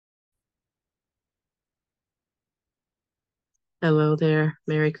Hello there.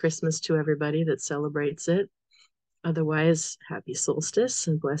 Merry Christmas to everybody that celebrates it. Otherwise, happy solstice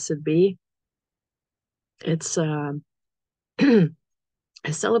and blessed be. It's I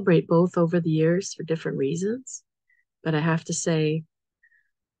celebrate both over the years for different reasons, but I have to say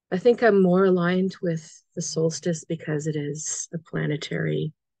I think I'm more aligned with the solstice because it is a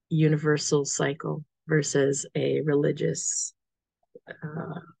planetary universal cycle versus a uh,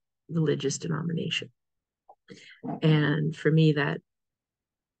 religious denomination. And for me that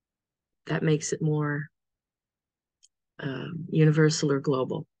makes it more universal or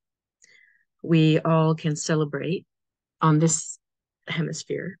global. We all can celebrate on this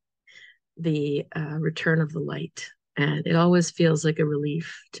hemisphere the return of the light. And it always feels like a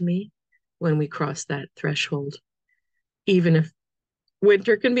relief to me when we cross that threshold. Even if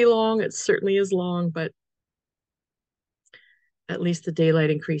winter can be long, it certainly is long, but at least the daylight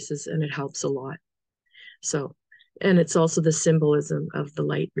increases and it helps a lot. So, and it's also the symbolism of the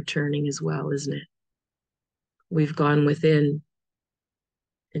light returning as well, isn't it? We've gone within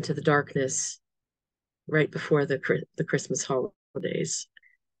into the darkness right before the Christmas holidays,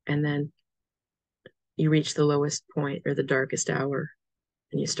 and then you reach the lowest point or the darkest hour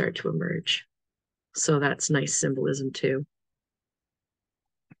and you start to emerge. So that's nice symbolism too.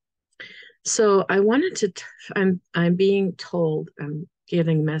 So I wanted to, I'm being told, I'm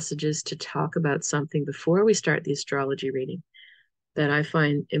giving messages to talk about something before we start the astrology reading that I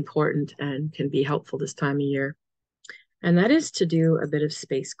find important and can be helpful this time of year. And that is to do a bit of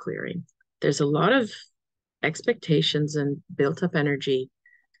space clearing. There's a lot of expectations and built up energy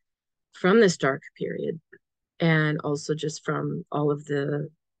from this dark period, and also just from all of the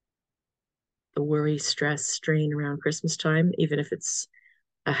worry, stress, strain around Christmas time. Even if it's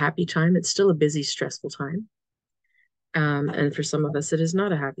a happy time, it's still a busy, stressful time. And for some of us, it is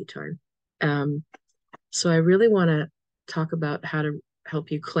not a happy time. Um, so I really want to talk about how to help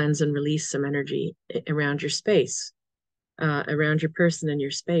you cleanse and release some energy around your space, around your person and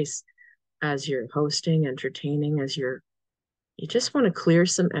your space as you're hosting, entertaining, you just want to clear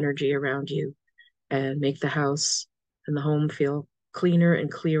some energy around you and make the house and the home feel cleaner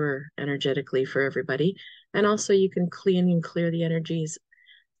and clearer energetically for everybody. And also you can clean and clear the energies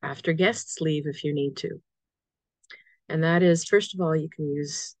after guests leave if you need to. And that is, first of all, you can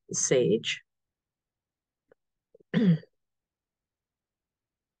use sage. And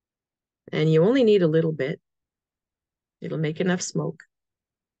you only need a little bit. It'll make enough smoke.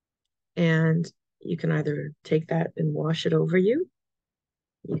 And you can either take that and wash it over you.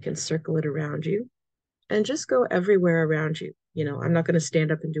 You can circle it around you and just go everywhere around you. I'm not going to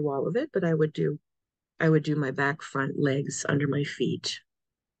stand up and do all of it, but I would do my back, front, legs, under my feet.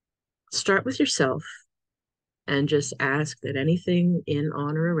 Start with yourself and just ask that anything in,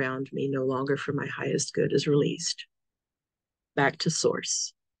 on, or around me no longer for my highest good is released. Back to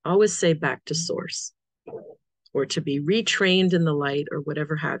source. Always say back to source, or to be retrained in the light, or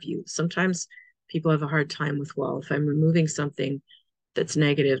whatever have you. Sometimes people have a hard time with, well, if I'm removing something that's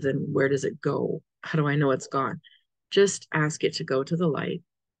negative, then where does it go? How do I know it's gone? Just ask it to go to the light,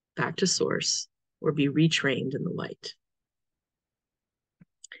 back to source, or be retrained in the light.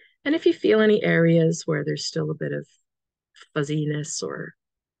 And if you feel any areas where there's still a bit of fuzziness or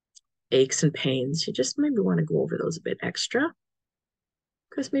aches and pains, you just maybe want to go over those a bit extra,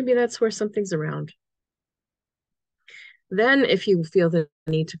 because maybe that's where something's around. Then, if you feel the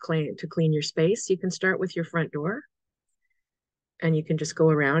need to clean your space, you can start with your front door, and you can just go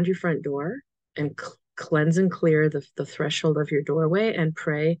around your front door and cleanse and clear the threshold of your doorway and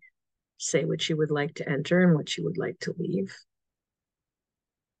pray, say what you would like to enter and what you would like to leave,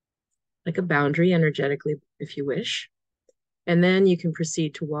 like a boundary energetically, if you wish. And then you can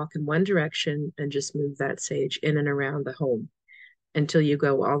proceed to walk in one direction and just move that sage in and around the home until you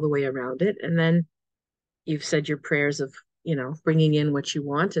go all the way around it. And then you've said your prayers of, bringing in what you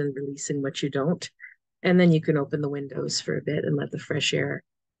want and releasing what you don't. And then you can open the windows for a bit and let the fresh air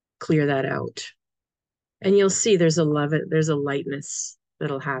clear that out. And you'll see there's a lightness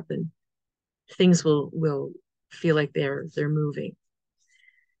that'll happen. Things will feel like they're moving.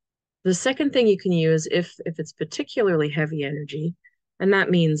 The second thing you can use, if it's particularly heavy energy, and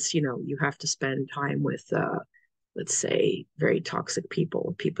that means, you have to spend time with let's say very toxic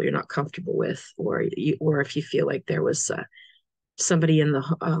people you're not comfortable with, or if you feel like there was somebody in the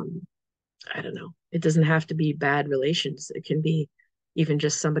I don't know, it doesn't have to be bad relations. It can be even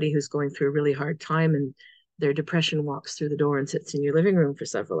just somebody who's going through a really hard time and their depression walks through the door and sits in your living room for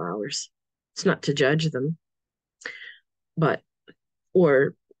several hours. It's not to judge them, but,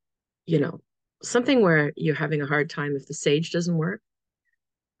 or, you know, something where you're having a hard time if the sage doesn't work.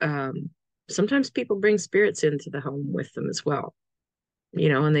 Um, Sometimes people bring spirits into the home with them as well,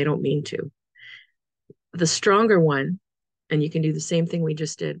 and they don't mean to. The stronger one, and you can do the same thing we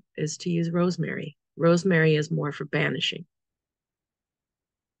just did, is to use rosemary. Rosemary is more for banishing.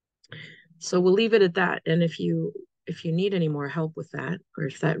 So we'll leave it at that. And if you need any more help with that, or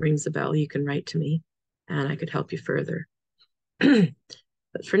if that rings a bell, you can write to me and I could help you further.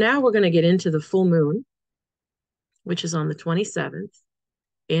 But for now, we're going to get into the full moon, which is on the 27th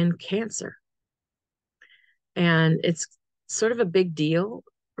in Cancer. And it's sort of a big deal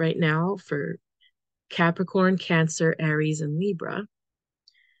right now for Capricorn, Cancer, Aries, and Libra,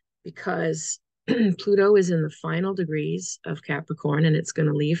 because Pluto is in the final degrees of Capricorn and it's going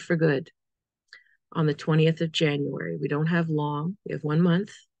to leave for good on the 20th of January. We don't have long, we have 1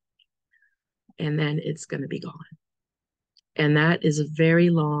 month, and then it's going to be gone. And that is a very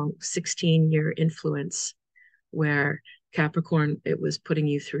long 16-year influence where Capricorn, it was putting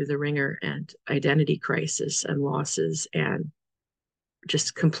you through the ringer and identity crisis and losses and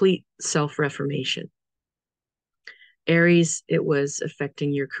just complete self-reformation. Aries, it was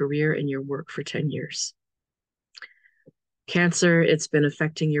affecting your career and your work for 10 years. Cancer, it's been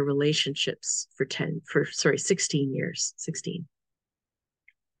affecting your relationships for 16 years. 16.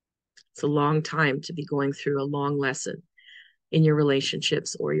 It's a long time to be going through a long lesson in your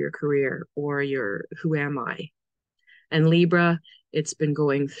relationships or your career or your who am I. And Libra, it's been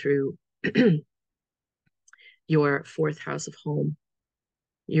going through your fourth house of home,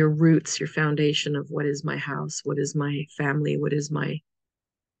 your roots, your foundation of what is my house, what is my family,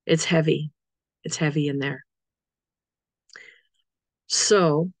 it's heavy. It's heavy in there.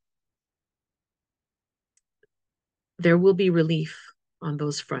 So there will be relief on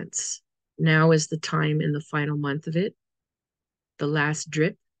those fronts. Now is the time in the final month of it, the last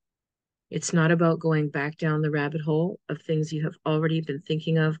drip. It's not about going back down the rabbit hole of things you have already been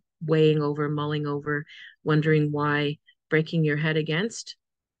thinking of, weighing over, mulling over, wondering why, breaking your head against.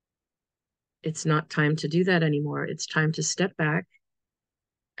 It's not time to do that anymore. It's time to step back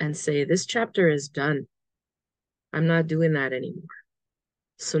and say, this chapter is done. I'm not doing that anymore.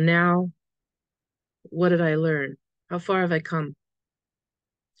 So now, what did I learn? How far have I come?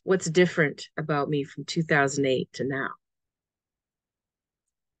 What's different about me from 2008 to now?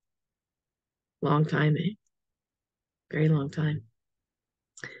 Long time, eh? Very long time.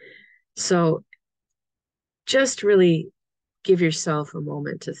 So just really give yourself a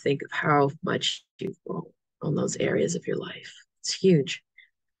moment to think of how much you've grown on those areas of your life. It's huge.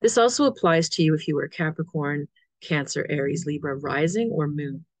 This also applies to you if you were Capricorn, Cancer, Aries, Libra, rising, or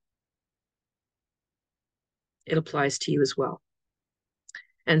moon. It applies to you as well.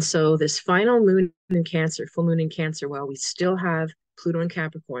 And so this final moon in Cancer, full moon in Cancer, while we still have Pluto and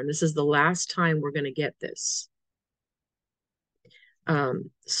Capricorn, this is the last time we're going to get this.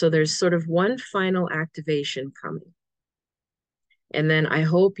 So there's sort of one final activation coming. And then I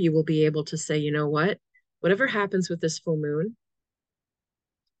hope you will be able to say, you know what? Whatever happens with this full moon,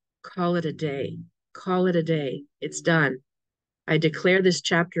 call it a day. Call it a day. It's done. I declare this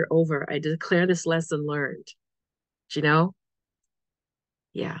chapter over. I declare this lesson learned. Do you know?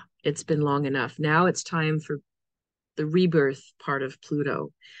 Yeah, it's been long enough. Now it's time for the rebirth part of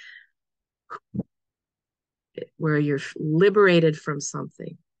Pluto, where you're liberated from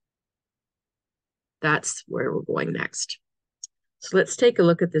something. That's where we're going next. So let's take a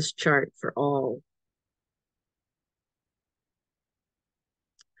look at this chart for all.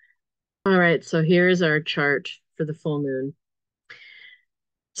 All right, so here's our chart for the full moon.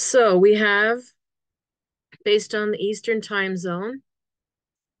 So we have, based on the Eastern time zone,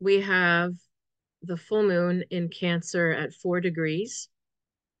 we have the full moon in Cancer at 4 degrees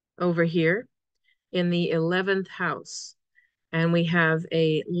over here in the 11th house. And we have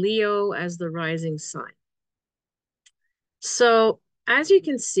a Leo as the rising sign. So as you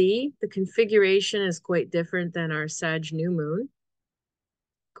can see, the configuration is quite different than our Sag new moon.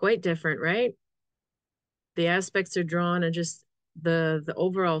 Quite different, right? The aspects are drawn and just the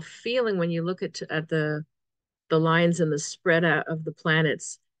overall feeling when you look at the lines and the spread out of the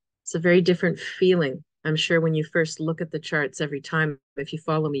planets, it's a very different feeling. I'm sure when you first look at the charts every time, if you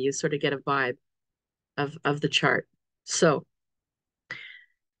follow me, you sort of get a vibe of the chart. So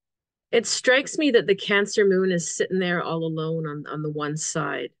it strikes me that the Cancer moon is sitting there all alone on the one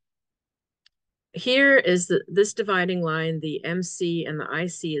side. Here is this dividing line, the MC and the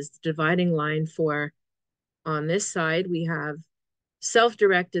IC is the dividing line for, on this side, we have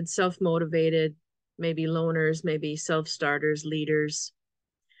self-directed, self-motivated, maybe loners, maybe self-starters, leaders.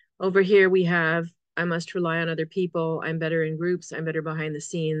 Over here we have, I must rely on other people. I'm better in groups. I'm better behind the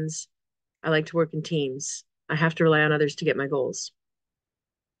scenes. I like to work in teams. I have to rely on others to get my goals.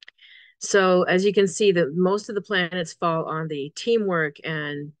 So as you can see, that most of the planets fall on the teamwork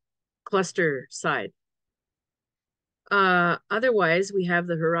and cluster side. Otherwise, we have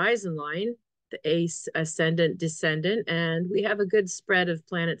the horizon line, the ace, ascendant, descendant, and we have a good spread of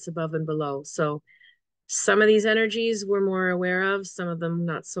planets above and below. So some of these energies we're more aware of, some of them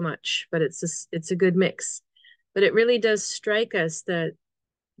not so much, but it's a good mix. But it really does strike us that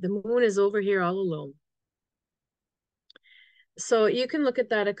the moon is over here all alone. So you can look at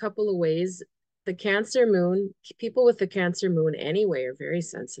that a couple of ways. The Cancer moon, people with the Cancer moon anyway are very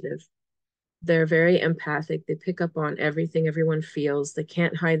sensitive. They're very empathic. They pick up on everything everyone feels. They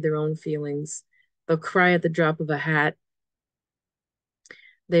can't hide their own feelings. They'll cry at the drop of a hat.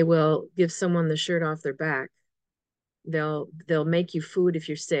 They will give someone the shirt off their back. They'll make you food if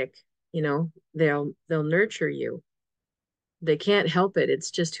you're sick, you know. They'll nurture you. They can't help it.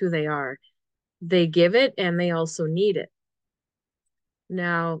 It's just who they are. They give it and they also need it.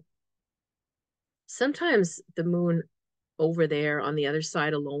 Now, sometimes the moon over there on the other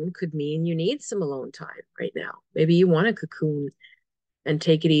side alone could mean you need some alone time right now. Maybe you want to cocoon and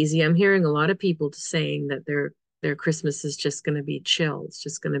take it easy. I'm hearing a lot of people saying that their Christmas is just going to be chill. It's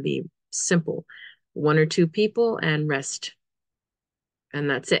just going to be simple. One or two people and rest. And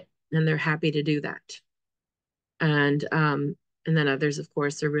that's it. And they're happy to do that. And then others, of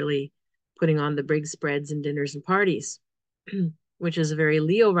course, are really putting on the big spreads and dinners and parties, which is a very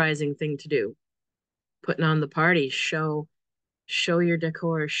Leo rising thing to do. Putting on the party, show your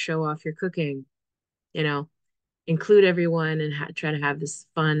decor, show off your cooking, you know, include everyone and try to have this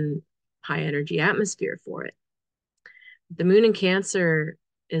fun, high energy atmosphere for it. The moon in Cancer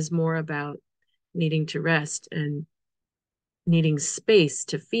is more about needing to rest and needing space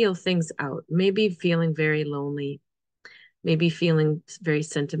to feel things out, maybe feeling very lonely, maybe feeling very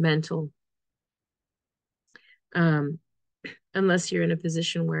sentimental. Um, unless you're in a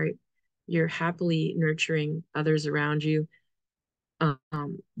position where you're happily nurturing others around you,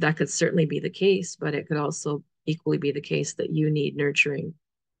 that could certainly be the case, but it could also equally be the case that you need nurturing.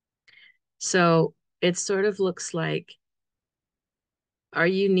 So it sort of looks like, are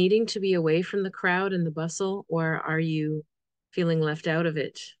you needing to be away from the crowd and the bustle, or are you feeling left out of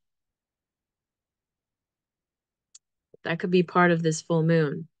it? That could be part of this full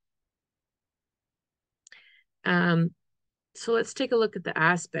moon. Um, so let's take a look at the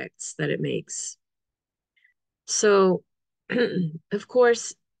aspects that it makes. So, of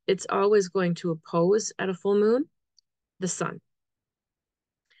course, it's always going to oppose at a full moon the sun.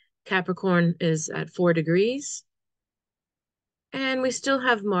 Capricorn is at 4 degrees. And we still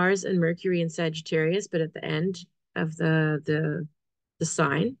have Mars and Mercury in Sagittarius, but at the end of the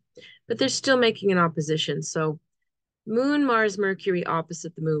sign. But they're still making an opposition. So Moon, Mars, Mercury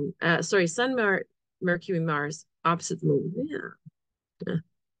opposite the moon. Sorry, Sun, Mercury, Mars opposite the moon. Yeah,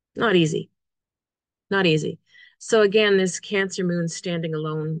 not easy. Not easy. So again, this Cancer moon standing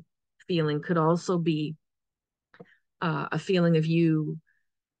alone feeling could also be a feeling of you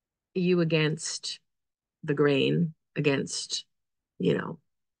against the grain, against, you know,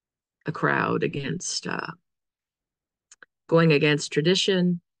 a crowd, against going against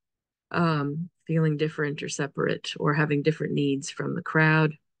tradition, feeling different or separate, or having different needs from the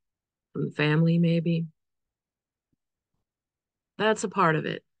crowd, from the family, maybe. That's a part of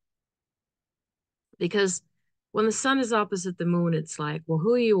it. Because when the sun is opposite the moon, it's like, well,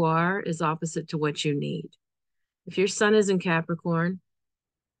 who you are is opposite to what you need. If your sun is in Capricorn,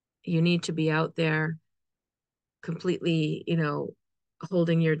 you need to be out there completely,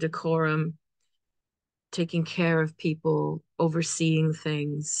 holding your decorum, taking care of people, overseeing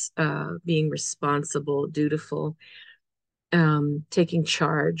things, being responsible, dutiful, taking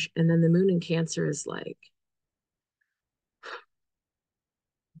charge. And then the moon in Cancer is like,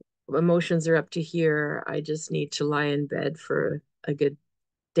 emotions are up to here. I just need to lie in bed for a good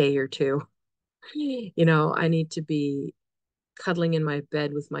day or two. I need to be cuddling in my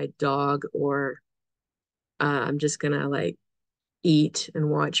bed with my dog, or I'm just gonna like eat and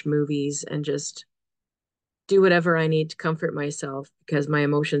watch movies and just do whatever I need to comfort myself because my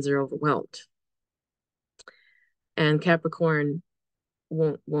emotions are overwhelmed. And Capricorn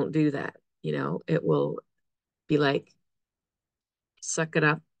won't do that. It will be like, suck it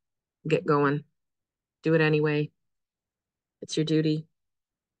up, get going, do it anyway. It's your duty.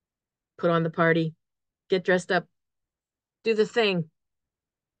 Put on the party, get dressed up, do the thing,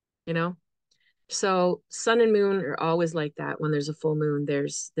 you know? So sun and moon are always like that. When there's a full moon,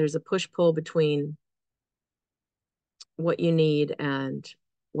 there's a push-pull between what you need and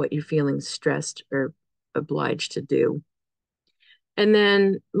what you're feeling stressed or obliged to do. And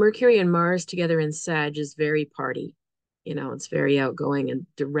then Mercury and Mars together in Sag is very party. It's very outgoing and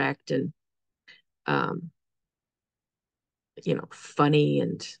direct and, um, funny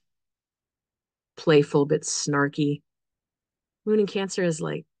and playful, but snarky. Moon in Cancer is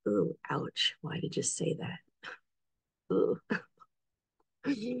like, oh, ouch. Why did you say that? Ooh.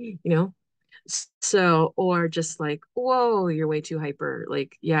 you know? So, or just like, whoa, you're way too hyper.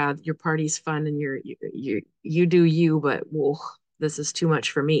 Like, yeah, your party's fun and you do you, but whoa, this is too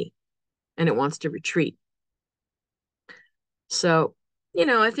much for me. And it wants to retreat. So,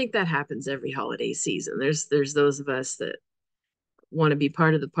 I think that happens every holiday season. There's those of us that want to be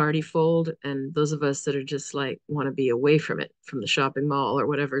part of the party fold, and those of us that are just like want to be away from it, from the shopping mall or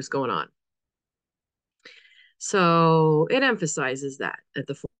whatever's going on. So it emphasizes that at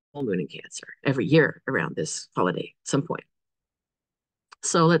the full moon in Cancer every year around this holiday at some point.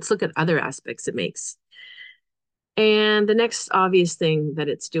 So let's look at other aspects it makes. And the next obvious thing that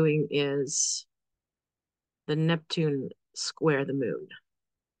it's doing is the Neptune square the moon.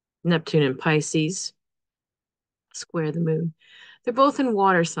 Neptune in Pisces square the moon. They're both in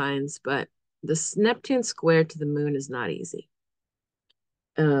water signs, but this Neptune square to the moon is not easy.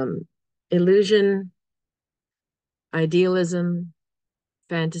 Um, Illusion, idealism,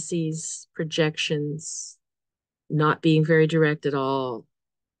 fantasies, projections, not being very direct at all,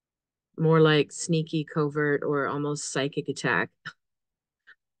 more like sneaky, covert, or almost psychic attack.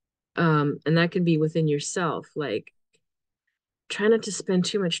 And that can be within yourself, like try not to spend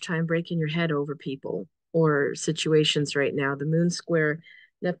too much time breaking your head over people or situations right now. The moon square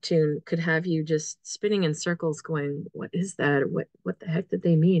Neptune could have you just spinning in circles going, what is that? What the heck did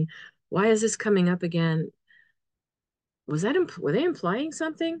they mean? Why is this coming up again? Were they implying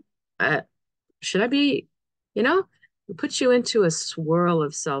something? Should I be, you know, it puts you into a swirl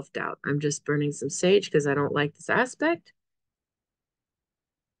of self-doubt. I'm just burning some sage because I don't like this aspect.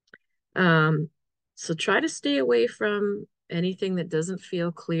 Um, so try to stay away from anything that doesn't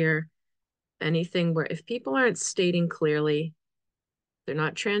feel clear, anything where if people aren't stating clearly, they're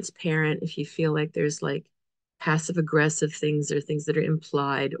not transparent, if you feel like there's like passive aggressive things or things that are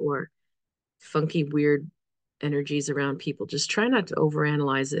implied or funky, weird energies around people, just try not to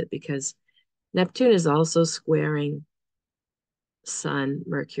overanalyze it because Neptune is also squaring Sun,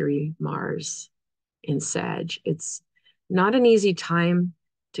 Mercury, Mars in Sag. It's not an easy time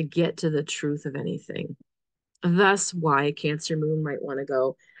to get to the truth of anything. Thus, why Cancer Moon might want to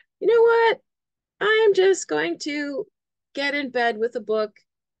go, you know what? I'm just going to get in bed with a book.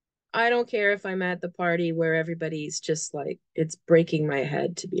 I don't care if I'm at the party where everybody's just like, it's breaking my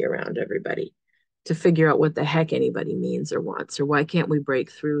head to be around everybody to figure out what the heck anybody means or wants, or why can't we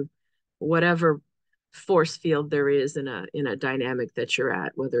break through whatever force field there is in a dynamic that you're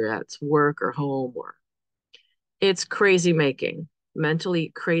at, whether that's work or home or it's crazy making,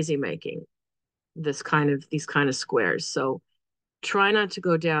 mentally crazy making these kind of squares. So try not to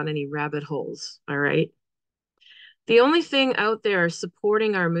go down any rabbit holes. All right. The only thing out there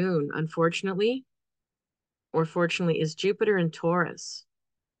supporting our moon, unfortunately, or fortunately, is Jupiter in Taurus.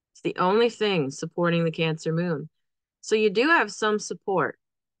 It's the only thing supporting the Cancer moon. So you do have some support.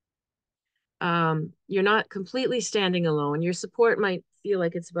 You're not completely standing alone. Your support might feel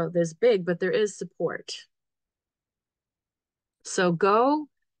like it's about this big, but there is support. So go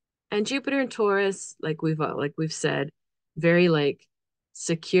and Jupiter in Taurus, like we've said, very like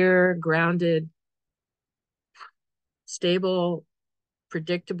secure, grounded, stable,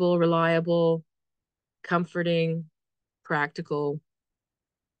 predictable, reliable, comforting, practical.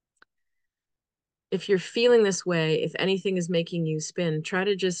 If you're feeling this way, if anything is making you spin, try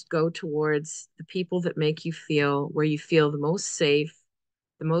to just go towards the people that make you feel where you feel the most safe,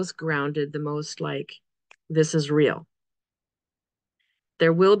 the most grounded, the most like this is real.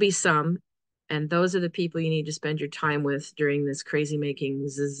 There will be some, and those are the people you need to spend your time with during this crazy making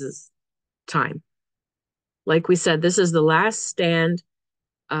time. Like we said, this is the last stand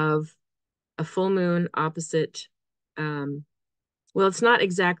of a full moon opposite. Well, it's not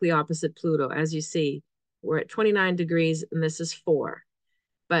exactly opposite Pluto, as you see. We're at 29 degrees, and this is 4.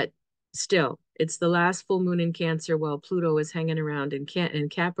 But still, it's the last full moon in Cancer while Pluto is hanging around in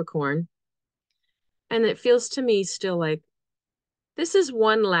Capricorn. And it feels to me still like this is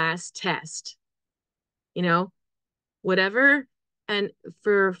one last test, you know, whatever. And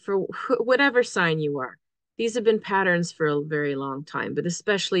for whatever sign you are, these have been patterns for a very long time, but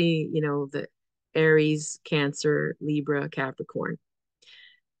especially, the Aries, Cancer, Libra, Capricorn.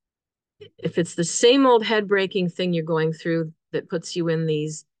 If it's the same old head breaking thing you're going through that puts you in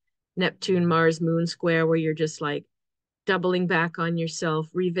these Neptune, Mars, Moon square where you're just like doubling back on yourself,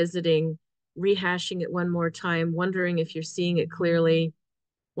 revisiting, rehashing it one more time, wondering if you're seeing it clearly,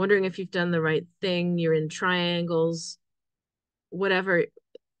 wondering if you've done the right thing, you're in triangles, whatever,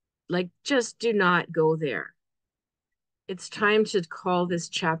 like just do not go there. It's time to call this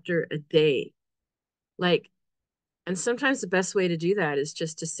chapter a day. Like, and sometimes the best way to do that is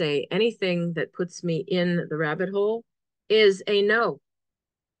just to say anything that puts me in the rabbit hole is a no.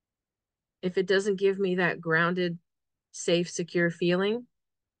 If it doesn't give me that grounded, safe, secure feeling,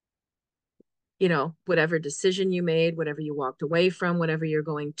 whatever decision you made, whatever you walked away from, whatever you're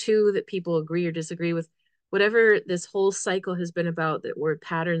going to that people agree or disagree with, whatever this whole cycle has been about that where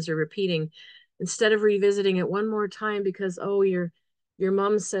patterns are repeating, instead of revisiting it one more time because, oh, your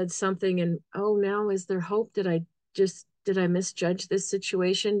mom said something and oh, now is there hope? Did I misjudge this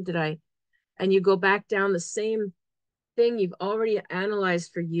situation? And you go back down the same thing you've already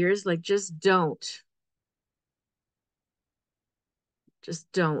analyzed for years, like just don't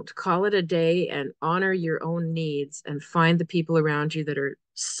call it a day and honor your own needs and find the people around you that are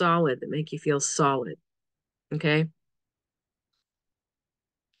solid, that make you feel solid. Okay.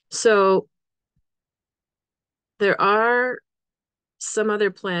 So there are some other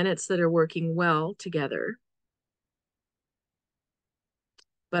planets that are working well together,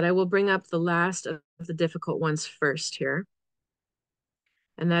 but I will bring up the last of the difficult ones first here.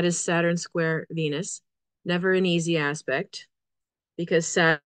 And that is Saturn square Venus. Never an easy aspect because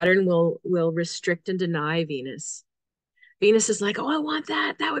Saturn will restrict and deny Venus. Venus is like, oh, I want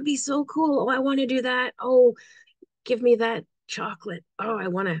that. That would be so cool. Oh, I want to do that. Oh, give me that chocolate. Oh, I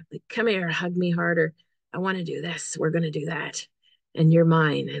want to, like, come here, hug me harder. I want to do this. We're going to do that. And you're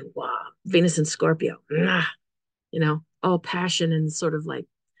mine. And wow, Venus and Scorpio, all passion and sort of like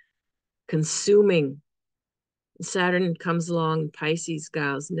consuming. Saturn comes along, Pisces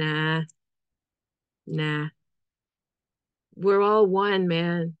goes, nah, nah. We're all one,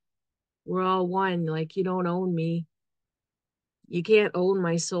 man. We're all one. Like, you don't own me. You can't own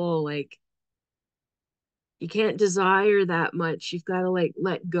my soul. Like, you can't desire that much. You've got to like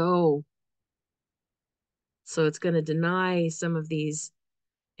let go. So it's going to deny some of these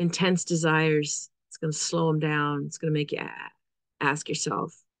intense desires. It's going to slow them down. It's going to make you ask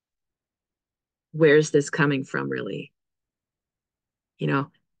yourself, where's this coming from, really? You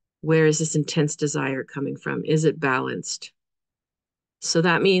know, where is this intense desire coming from? Is it balanced? So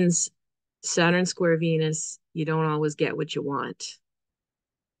that means Saturn square Venus, you don't always get what you want.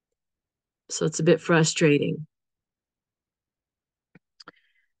 So it's a bit frustrating.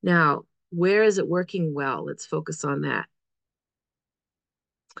 Now, where is it working well? Let's focus on that.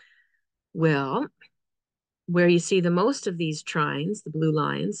 Well, where you see the most of these trines, the blue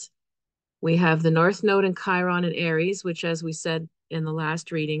lines, we have the North Node in Chiron and Aries, which, as we said in the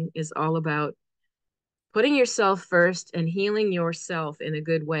last reading, is all about putting yourself first and healing yourself in a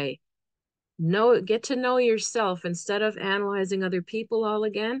good way. Get to know yourself instead of analyzing other people all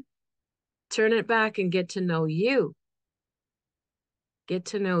again. Turn it back and get to know you. Get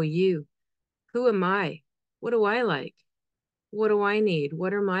to know you. Who am I? What do I like? What do I need?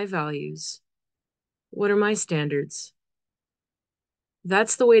 What are my values? What are my standards?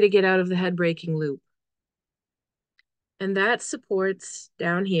 That's the way to get out of the head breaking loop. And that supports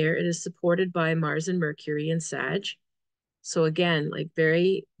down here, it is supported by Mars and Mercury and Sag. So again, like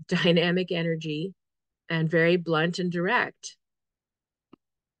very dynamic energy and very blunt and direct.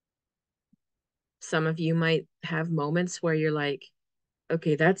 Some of you might have moments where you're like,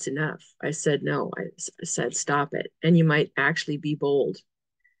 okay, that's enough. I said no. I said stop it. And you might actually be bold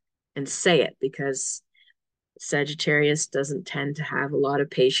and say it because Sagittarius doesn't tend to have a lot of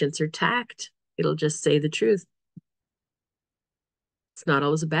patience or tact. It'll just say the truth. It's not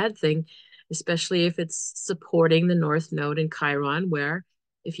always a bad thing, especially if it's supporting the North Node in Chiron, where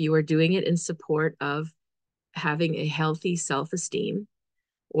if you are doing it in support of having a healthy self-esteem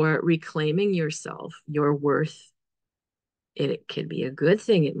or reclaiming yourself, your worth, it could be a good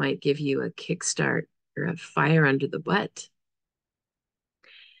thing. It might give you a kickstart or a fire under the butt.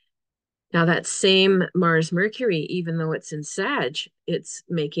 Now, that same Mars Mercury, even though it's in Sag, it's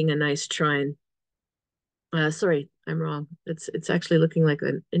making a nice trine. Sorry, I'm wrong. It's actually looking like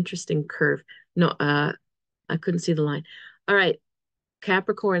an interesting curve. No, I couldn't see the line. All right,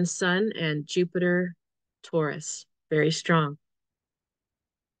 Capricorn Sun and Jupiter Taurus, very strong.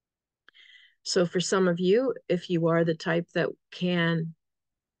 So for some of you, if you are the type that can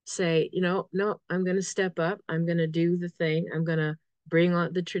say, no, I'm going to step up. I'm going to do the thing. I'm going to bring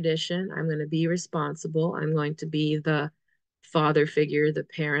on the tradition. I'm going to be responsible. I'm going to be the father figure, the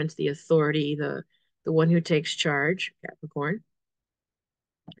parent, the authority, the one who takes charge, Capricorn.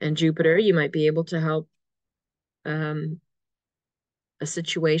 And Jupiter, you might be able to help a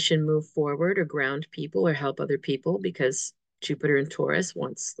situation move forward or ground people or help other people because Jupiter and Taurus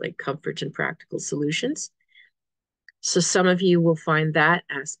wants like comfort and practical solutions. So some of you will find that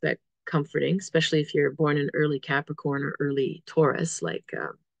aspect comforting, especially if you're born in early Capricorn or early Taurus, like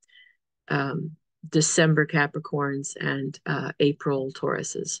um, December Capricorns and April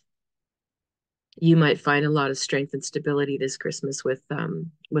Tauruses. You might find a lot of strength and stability this Christmas with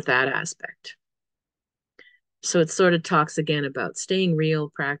that aspect. So it sort of talks again about staying real,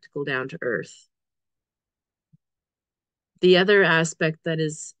 practical, down to earth. The other aspect that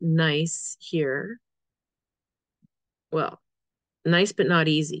is nice here, well, nice but not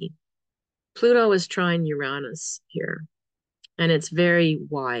easy. Pluto is trine Uranus here, and it's very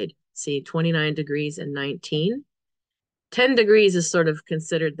wide. See, 29 degrees and 19. 10 degrees is sort of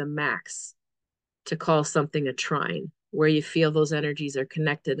considered the max to call something a trine, where you feel those energies are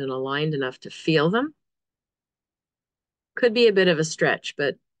connected and aligned enough to feel them. Could be a bit of a stretch,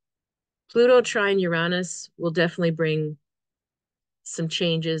 but Pluto trine Uranus will definitely bring some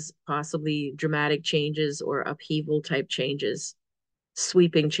changes, possibly dramatic changes or upheaval type changes,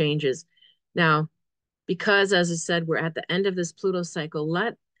 sweeping changes. Now, because as I said, we're at the end of this Pluto cycle,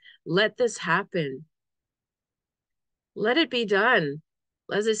 let this happen. Let it be done.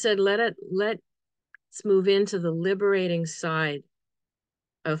 As I said, let's move into the liberating side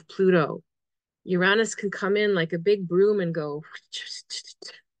of Pluto. Uranus can come in like a big broom and go,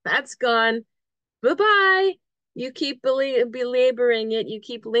 that's gone. Bye-bye. You keep belaboring it. You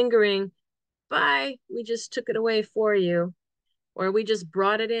keep lingering. Bye. We just took it away for you. Or we just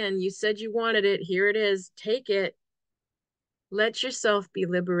brought it in. You said you wanted it. Here it is. Take it. Let yourself be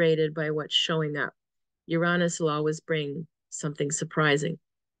liberated by what's showing up. Uranus will always bring something surprising.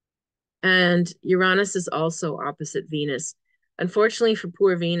 And Uranus is also opposite Venus. Unfortunately for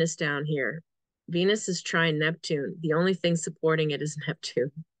poor Venus down here, Venus is trine Neptune. The only thing supporting it is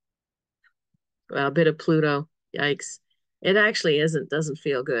Neptune. Well, a bit of Pluto. Yikes. It actually doesn't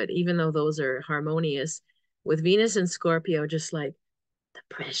feel good, even though those are harmonious. With Venus and Scorpio, just like the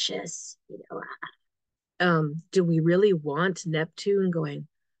precious, do we really want Neptune going,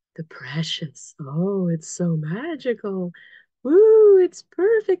 the precious? Oh, it's so magical. Woo, it's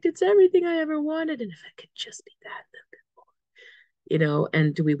perfect. It's everything I ever wanted. And if it could just be that,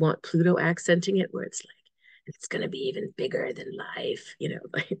 and do we want Pluto accenting it where it's like, it's going to be even bigger than life,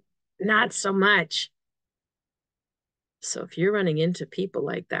 like not so much. So if you're running into people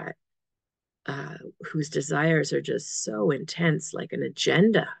like that, whose desires are just so intense, like an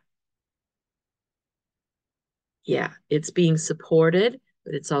agenda, yeah, it's being supported,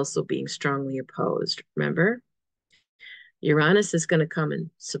 but it's also being strongly opposed. Remember, Uranus is going to come and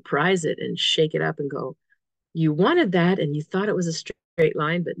surprise it and shake it up and go, you wanted that and you thought it was a straight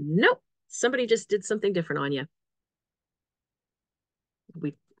line, but nope, somebody just did something different on you.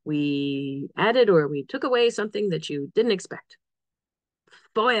 We added or we took away something that you didn't expect.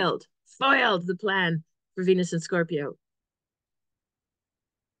 Foiled the plan for Venus and Scorpio.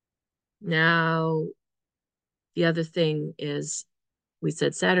 Now, the other thing is we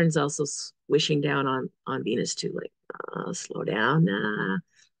said Saturn's also wishing down on Venus too, like, slow down.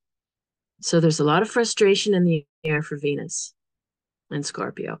 So there's a lot of frustration in the air for Venus and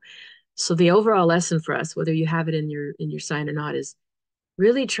Scorpio. So the overall lesson for us, whether you have it in your sign or not, is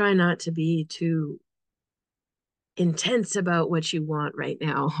really try not to be too intense about what you want right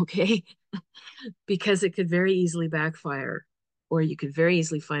now, okay? Because it could very easily backfire, or you could very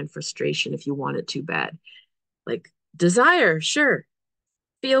easily find frustration if you want it too bad. Like desire, sure,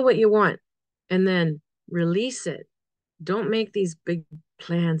 feel what you want, and then release it. Don't make these big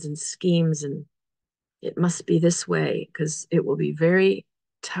plans and schemes and it must be this way because it will be very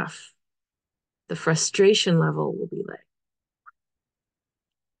tough. The frustration level will be like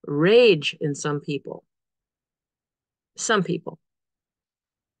rage in some people. Some people.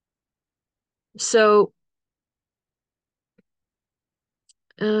 So,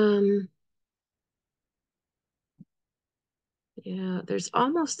 um, yeah, there's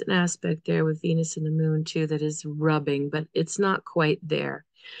almost an aspect there with Venus and the moon too that is rubbing, but it's not quite there.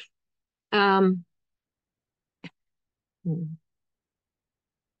 Um, hmm.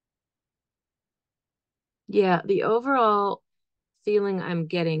 Yeah, the overall feeling I'm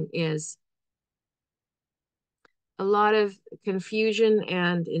getting is a lot of confusion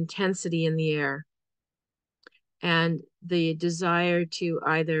and intensity in the air, and the desire to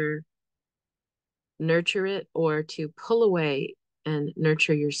either nurture it or to pull away and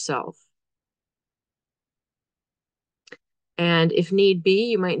nurture yourself. And if need be,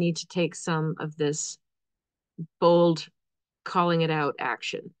 you might need to take some of this bold calling it out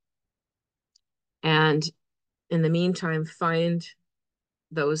action. And in the meantime, find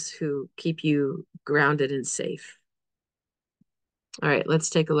those who keep you grounded and safe. All right, let's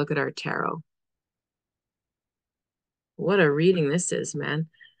take a look at our tarot. what a reading this is, man.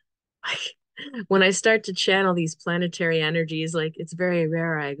 When I start to channel these planetary energies, like it's very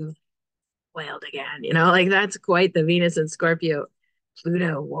rare, I go wild again, like that's quite the Venus and Scorpio.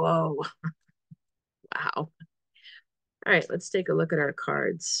 Pluto, whoa, wow. All right, let's take a look at our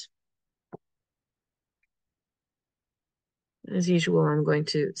cards. As usual, I'm going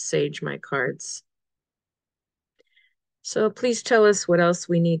to sage my cards. So please tell us what else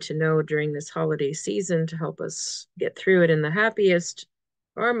we need to know during this holiday season to help us get through it in the happiest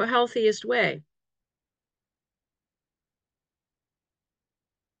or healthiest way.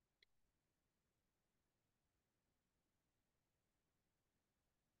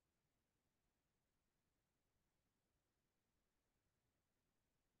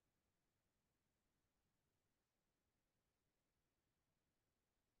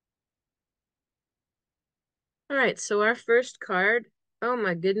 All right, so our first card, oh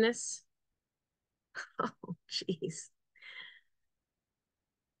my goodness. Oh, jeez.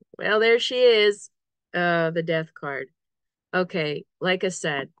 Well, there she is, the death card. Okay, like I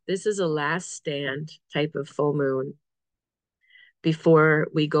said, this is a last stand type of full moon before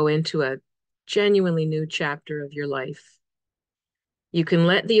we go into a genuinely new chapter of your life. You can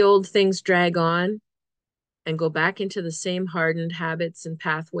let the old things drag on and go back into the same hardened habits and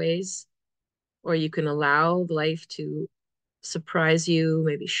pathways, or you can allow life to surprise you,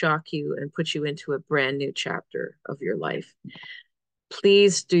 maybe shock you, and put you into a brand new chapter of your life.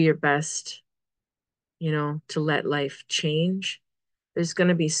 Please do your best, to let life change. There's going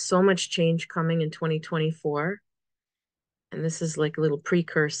to be so much change coming in 2024, and this is like a little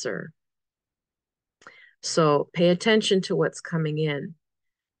precursor. So pay attention to what's coming in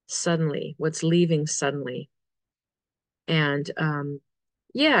suddenly, what's leaving suddenly. And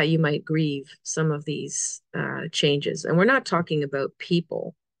yeah, you might grieve some of these changes. And we're not talking about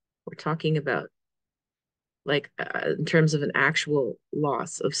people. We're talking about like in terms of an actual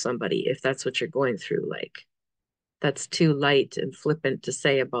loss of somebody, if that's what you're going through. Like that's too light and flippant to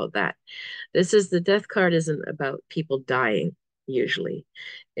say about that. This is the death card isn't about people dying usually.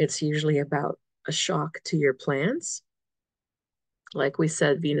 It's usually about a shock to your plans. Like we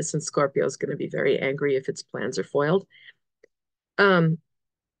said, Venus and Scorpio is going to be very angry if its plans are foiled. Um,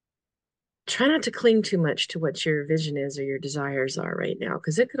 Try not to cling too much to what your vision is or your desires are right now,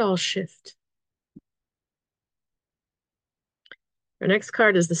 because it could all shift. Our next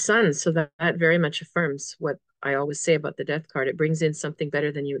card is the sun, so that very much affirms what I always say about the death card. It brings in something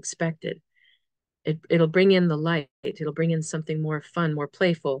better than you expected. It'll bring in the light. It'll bring in something more fun, more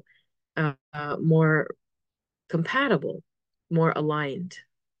playful, more compatible, more aligned.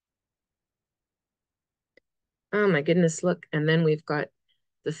 Oh my goodness, look. And then we've got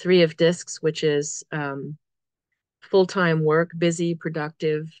the three of discs, which is full-time work, busy,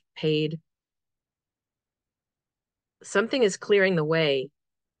 productive, paid. Something is clearing the way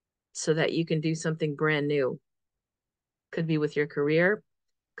so that you can do something brand new. Could be with your career,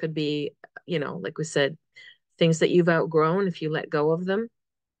 could be, like we said, things that you've outgrown if you let go of them,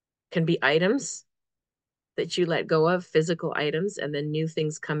 can be items that you let go of, physical items, and then new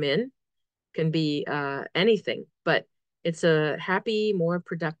things come in, can be anything, but it's a happy, more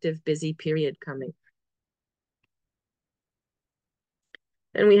productive, busy period coming.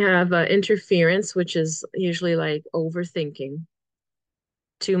 Then we have interference, which is usually like overthinking,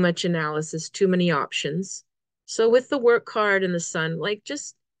 too much analysis, too many options. So with the work card and the sun, like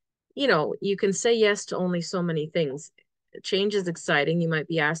just, you can say yes to only so many things. Change is exciting. You might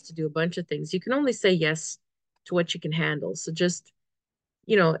be asked to do a bunch of things. You can only say yes to what you can handle. So just,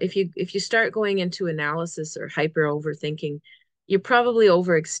 if you start going into analysis or hyper overthinking, you're probably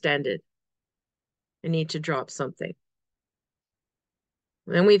overextended and need to drop something.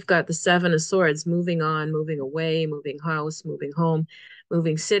 Then we've got the Seven of Swords, moving on, moving away, moving house, moving home,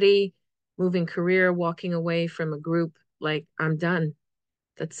 moving city, moving career, walking away from a group. Like, I'm done.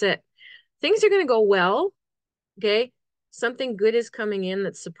 That's it. Things are going to go well. Okay. Something good is coming in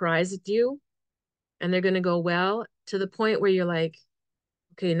that surprised you, and they're going to go well to the point where you're like,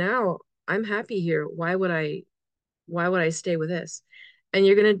 okay, now I'm happy here. Why would I stay with this? And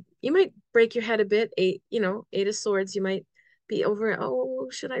you might break your head a bit. Eight of Swords, you might be over, oh,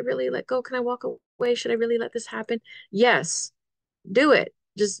 should I really let go? Can I walk away? Should I really let this happen? Yes, do it.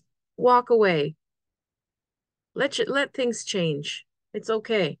 Just walk away. Let things change. It's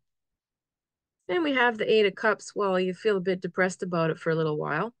okay. Then we have the Eight of Cups. Well, you feel a bit depressed about it for a little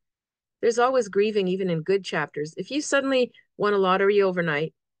while. There's always grieving, even in good chapters. If you suddenly won a lottery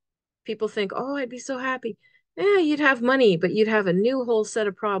overnight, people think, oh, I'd be so happy. Yeah, you'd have money, but you'd have a new whole set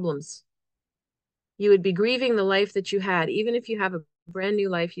of problems. You would be grieving the life that you had. Even if you have a brand new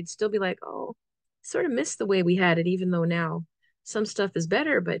life, you'd still be like, oh. sort of miss the way we had it, even though now some stuff is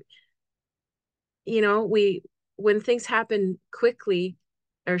better. But we when things happen quickly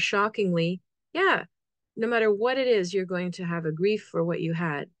or shockingly, yeah, no matter what it is, you're going to have a grief for what you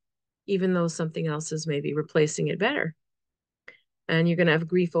had, even though something else is maybe replacing it better. And you're going to have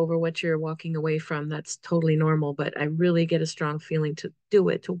grief over what you're walking away from. That's totally normal, but I really get a strong feeling to do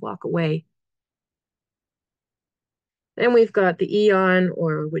it, to walk away. Then we've got the Eon,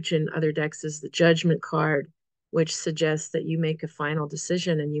 or which in other decks is the Judgment card, which suggests that you make a final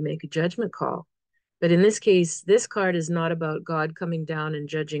decision and you make a judgment call. But in this case, this card is not about God coming down and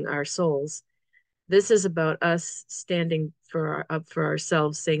judging our souls. This is about us standing up for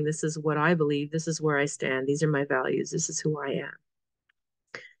ourselves, saying, this is what I believe, this is where I stand, these are my values, this is who I am.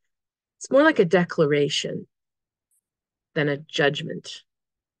 It's more like a declaration than a judgment.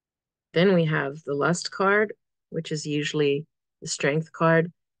 Then we have the Lust card, which is usually the Strength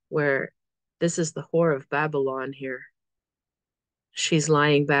card, where this is the whore of Babylon here. She's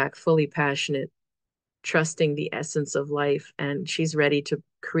lying back, fully passionate, trusting the essence of life, and she's ready to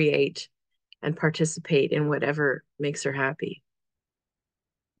create and participate in whatever makes her happy.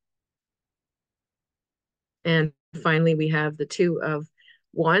 And finally, we have the Two of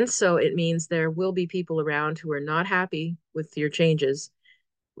Wands. So it means there will be people around who are not happy with your changes.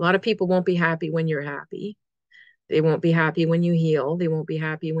 A lot of people won't be happy when you're happy. They won't be happy when you heal. They won't be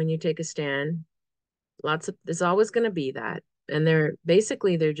happy when you take a stand. There's always going to be that. And they're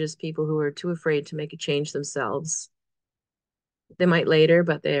just people who are too afraid to make a change themselves. They might later,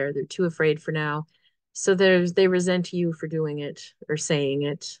 but they're too afraid for now. So they resent you for doing it or saying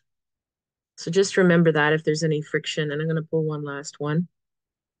it. So just remember that if there's any friction. And I'm going to pull one last one.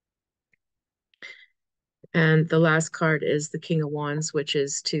 And the last card is the King of Wands, which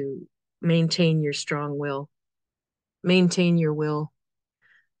is to maintain your strong will. Maintain your will.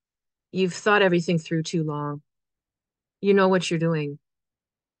 You've thought everything through too long. You know what you're doing.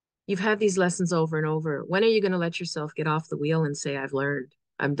 You've had these lessons over and over. When are you going to let yourself get off the wheel and say, I've learned,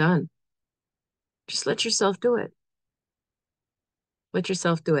 I'm done? Just let yourself do it. Let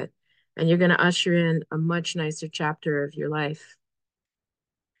yourself do it. And you're going to usher in a much nicer chapter of your life.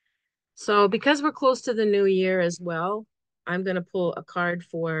 So because we're close to the new year as well, I'm going to pull a card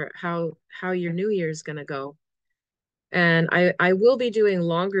for how your new year is going to go. And I will be doing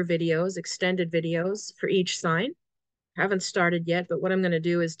longer videos, extended videos for each sign. Haven't started yet, but what I'm going to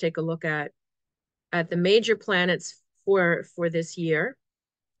do is take a look at the major planets for this year,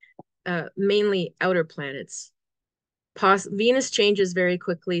 mainly outer planets. Venus changes very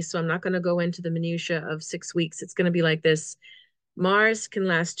quickly, so I'm not going to go into the minutia of 6 weeks. It's going to be like this. Mars can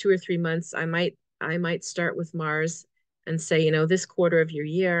last 2 or 3 months. I might start with Mars and say, this quarter of your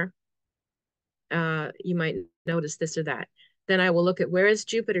year, you might notice this or that. Then I will look at where is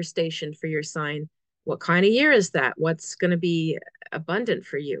Jupiter stationed for your sign? What kind of year is that? What's going to be abundant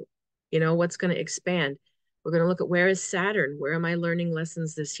for you? What's going to expand? We're going to look at where is Saturn? Where am I learning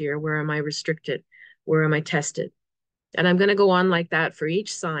lessons this year? Where am I restricted? Where am I tested? And I'm going to go on like that for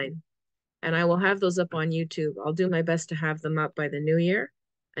each sign. And I will have those up on YouTube. I'll do my best to have them up by the new year.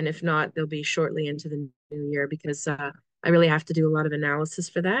 And if not, they'll be shortly into the new year because I really have to do a lot of analysis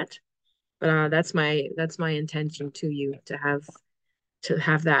for that. But that's my intention to you to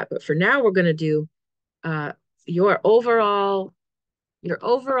have that. But for now, we're going to do uh, your overall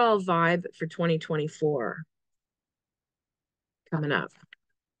vibe for 2024 coming up.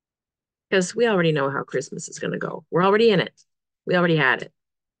 Because we already know how Christmas is going to go. We're already in it. We already had it.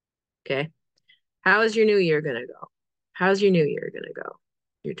 Okay. How is your new year going to go? How's your new year going to go?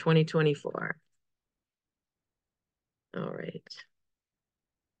 Your 2024. All right.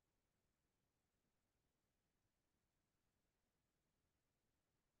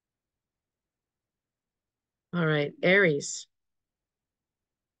 All right. Aries.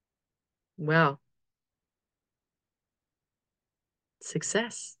 Well,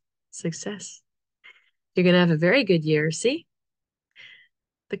 success. Success. You're going to have a very good year. See?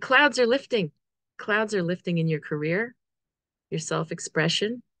 The clouds are lifting. Clouds are lifting in your career, your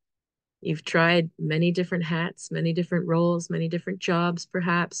self-expression. You've tried many different hats, many different roles, many different jobs,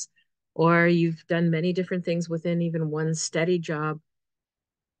 perhaps, or you've done many different things within even one steady job.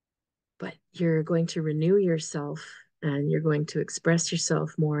 But you're going to renew yourself and you're going to express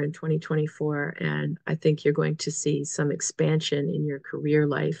yourself more in 2024. And I think you're going to see some expansion in your career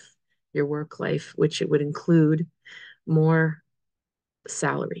life, your work life, which it would include more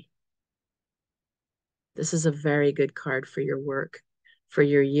salary. This is a very good card for your work, for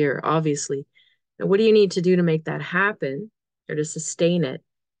your year, obviously. Now, what do you need to do to make that happen or to sustain it?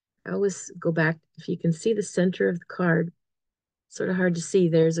 I always go back, if you can see the center of the card, Sort of hard to see.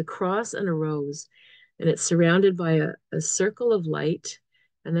 There's a cross and a rose, and it's surrounded by a circle of light.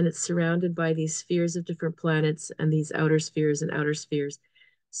 And then it's surrounded by these spheres of different planets and these outer spheres and outer spheres.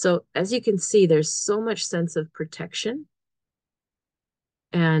 So as you can see, there's so much sense of protection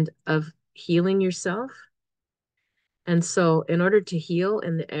and of healing yourself. And so in order to heal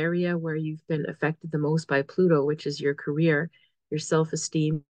in the area where you've been affected the most by Pluto, which is your career, your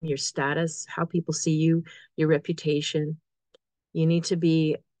self-esteem, your status, how people see you, your reputation, you need to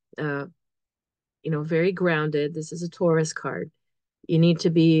be, uh, very grounded. This is a Taurus card. You need to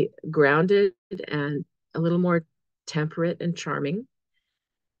be grounded and a little more temperate and charming,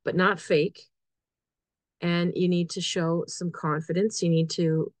 but not fake. And you need to show some confidence. You need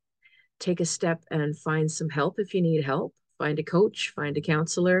to take a step and find some help if you need help. Find a coach, find a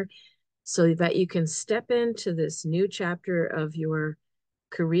counselor, so that you can step into this new chapter of your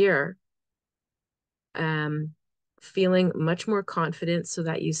career, um, feeling much more confident so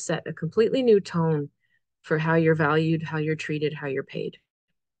that you set a completely new tone for how you're valued, how you're treated, how you're paid.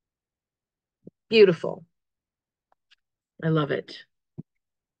 Beautiful. I love it.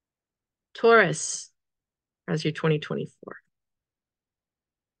 Taurus, how's your 2024?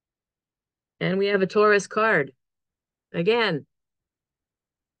 And we have a Taurus card. Again,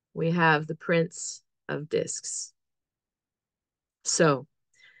 we have the Prince of Discs. So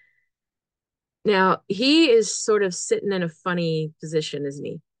now he is sort of sitting in a funny position, isn't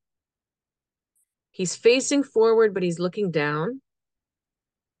he? He's facing forward, but he's looking down.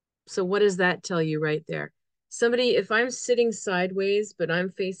 So what does that tell you right there? Somebody, if I'm sitting sideways, but I'm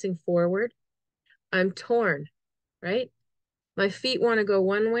facing forward, I'm torn, right? My feet want to go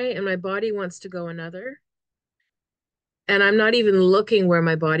one way and my body wants to go another. And I'm not even looking where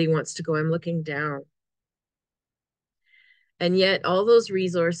my body wants to go. I'm looking down. And yet all those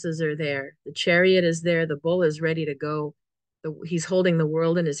resources are there. The chariot is there. The bull is ready to go. He's holding the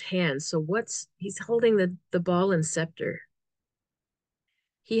world in his hands. So he's holding the ball and scepter.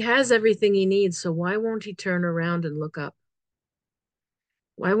 He has everything he needs. So why won't he turn around and look up?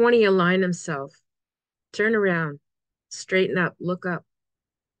 Why won't he align himself? Turn around, straighten up, look up.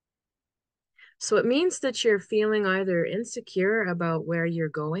 So it means that you're feeling either insecure about where you're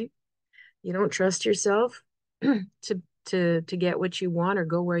going. You don't trust yourself to get what you want or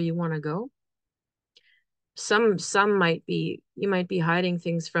go where you want to go. Some might be, you might be hiding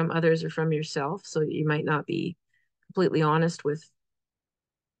things from others or from yourself, so you might not be completely honest with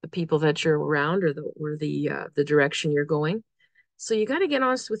the people that you're around or the direction you're going. So you got to get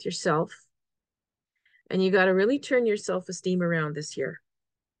honest with yourself, and you got to really turn your self-esteem around this year,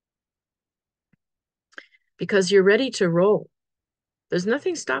 because you're ready to roll. There's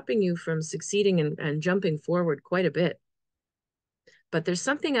nothing stopping you from succeeding and jumping forward quite a bit. But there's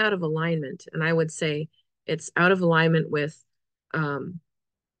something out of alignment. And I would say it's out of alignment with,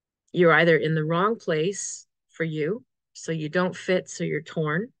 you're either in the wrong place for you, so you don't fit, so you're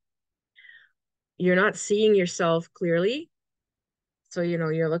torn. You're not seeing yourself clearly, so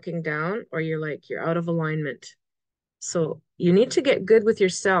you're looking down, or you're out of alignment. So you need to get good with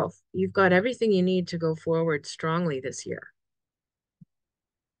yourself. You've got everything you need to go forward strongly this year.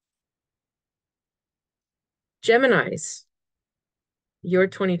 Geminis, your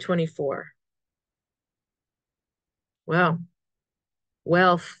 2024. Well,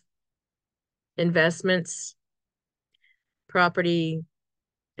 wealth, investments, property,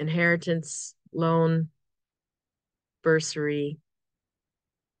 inheritance, loan, bursary,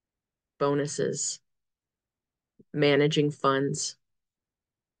 bonuses, managing funds.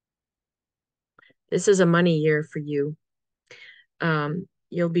 This is a money year for you.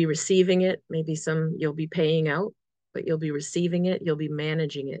 You'll be receiving it. Maybe you'll be paying out, but you'll be receiving it. You'll be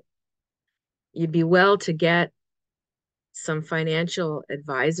managing it. You'd be well to get some financial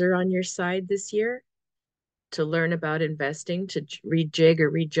advisor on your side this year to learn about investing, to rejig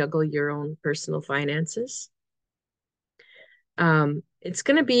or rejuggle your own personal finances. It's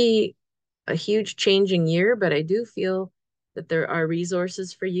going to be a huge changing year, but I do feel that there are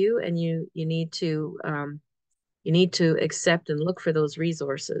resources for you, and you need to accept and look for those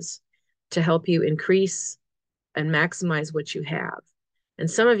resources to help you increase and maximize what you have.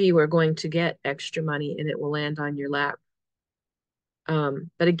 And some of you are going to get extra money and it will land on your lap.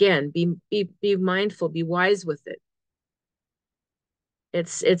 But again, be mindful, be wise with it.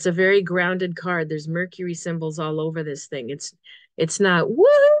 It's a very grounded card. There's Mercury symbols all over this thing. It's not, woo,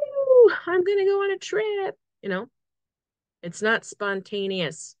 I'm gonna go on a trip. It's not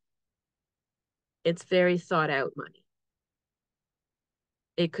spontaneous. It's very thought out money.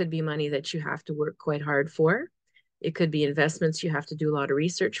 It could be money that you have to work quite hard for. It could be investments you have to do a lot of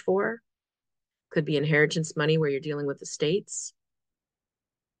research for. Could be inheritance money where you're dealing with estates.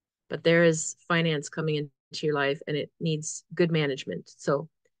 but there is finance coming into your life and it needs good management. So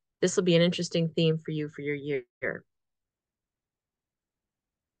this will be an interesting theme for you for your year.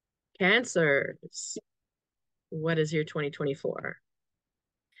 Cancers, what is your 2024?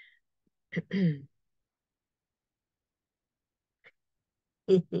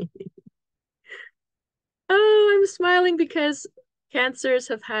 Oh, I'm smiling because Cancers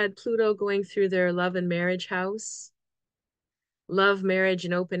have had Pluto going through their love and marriage house, love, marriage,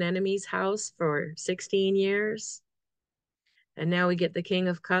 and open enemies house for 16 years. And now we get the King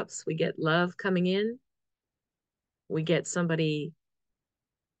of Cups. We get love coming in. We get somebody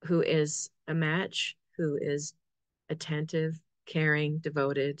who is a match, who is attentive, caring,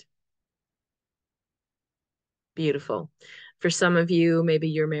 devoted, beautiful. For some of you, maybe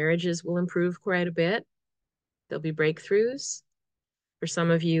your marriages will improve quite a bit. There'll be breakthroughs. For some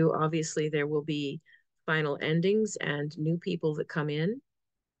of you, obviously, there will be final endings and new people that come in.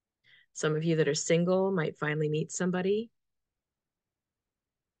 Some of you that are single might finally meet somebody.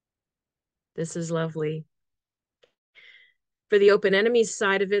 This is lovely. For the open enemies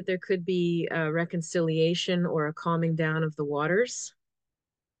side of it, there could be a reconciliation or a calming down of the waters.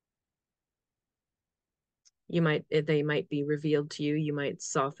 They might be revealed to you. You might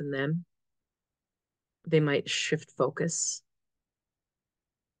soften them. They might shift focus.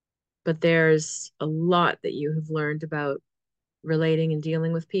 But there's a lot that you have learned about relating and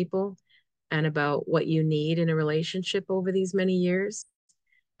dealing with people and about what you need in a relationship over these many years.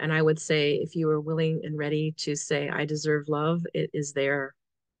 And I would say if you are willing and ready to say, I deserve love, it is there.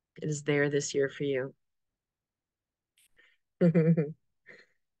 It is there this year for you.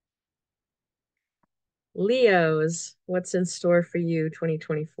 Leos, what's in store for you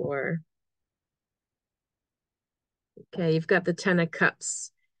 2024? Okay, you've got the Ten of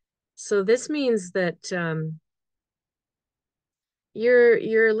Cups. So this means that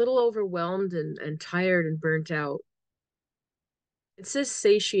you're a little overwhelmed and tired and burnt out. It says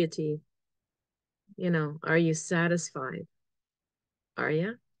satiety. Are you satisfied? Are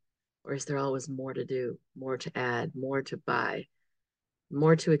you? Or is there always more to do, more to add, more to buy,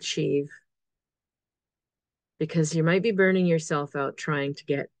 more to achieve? Because you might be burning yourself out trying to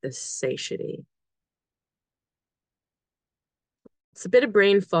get this satiety. It's a bit of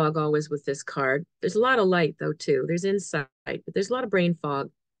brain fog always with this card. There's a lot of light though too. There's insight, but there's a lot of brain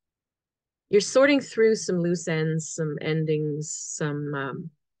fog. You're sorting through some loose ends, some endings, some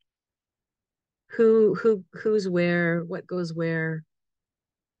who's where, what goes where.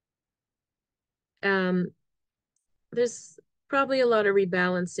 Um, there's probably a lot of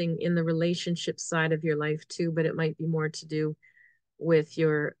rebalancing in the relationship side of your life too, but it might be more to do with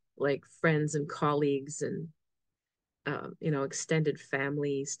your like friends and colleagues and extended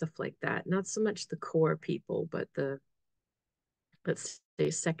family, stuff like that. Not so much the core people, but the, let's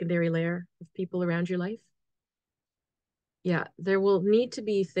say, secondary layer of people around your life. Yeah, there will need to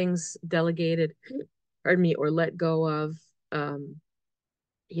be things delegated, pardon me, or let go of.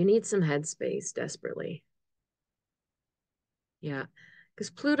 You need some headspace desperately. Yeah, because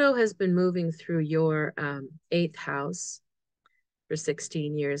Pluto has been moving through your eighth house for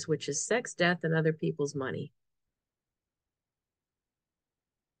 16 years, which is sex, death, and other people's money.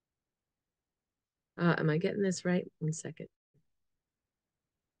 Am I getting this right? One second.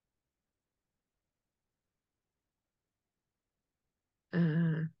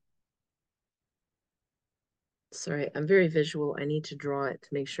 Uh, Sorry, I'm very visual. I need to draw it to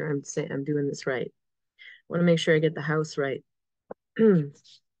make sure I'm doing this right. I want to make sure I get the house right.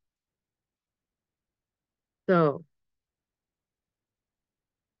 So,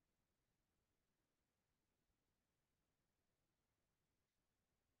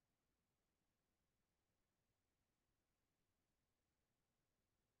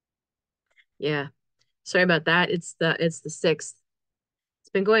 yeah. Sorry about that. It's the sixth. It's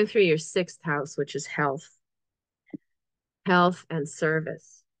been going through your sixth house, which is health, health and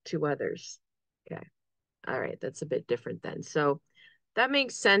service to others. Okay. All right. That's a bit different then. So that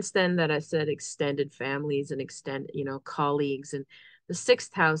makes sense then that I said extended families and colleagues. And the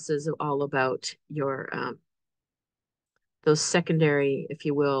sixth house is all about your those secondary, if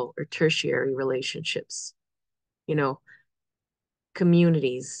you will, or tertiary relationships, you know,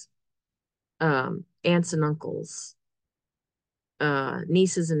 communities, aunts and uncles,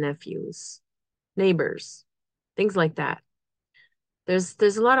 nieces and nephews, neighbors, things like that. There's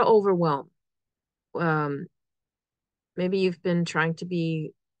a lot of overwhelm. Um, Maybe you've been trying to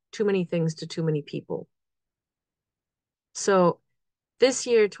be too many things to too many people. So this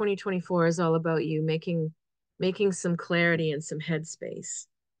year, 2024, is all about you making some clarity and some headspace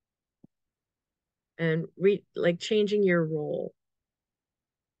and like changing your role.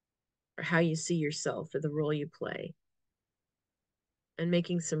 or how you see yourself or the role you play, and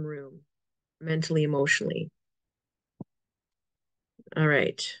making some room mentally, emotionally. All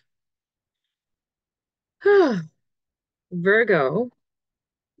right. Virgo,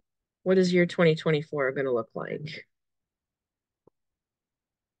 what is your 2024 going to look like?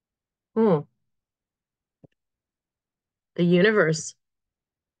 Hmm. The universe.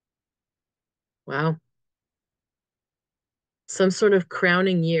 Wow. Some sort of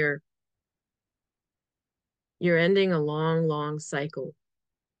crowning year. You're ending a long, long cycle.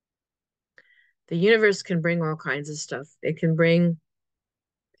 The universe can bring all kinds of stuff. It can bring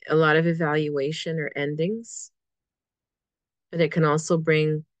a lot of evaluation or endings, but it can also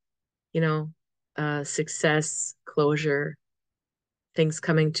bring, you know, success, closure, things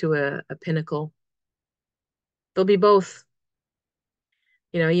coming to a pinnacle. There'll be both.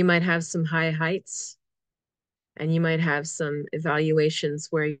 You might have some high heights and you might have some evaluations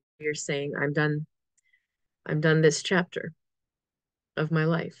where you're saying, I'm done this chapter of my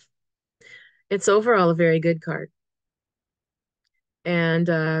life. It's overall a very good card. And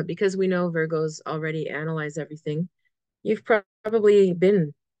because we know Virgos already analyze everything, you've probably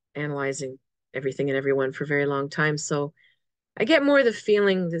been analyzing everything and everyone for a very long time. So I get more the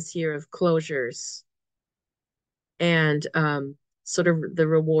feeling this year of closures and sort of the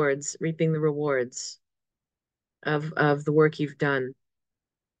rewards, reaping the rewards of the work you've done.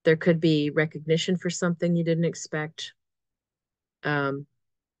 There could be recognition for something you didn't expect. Um,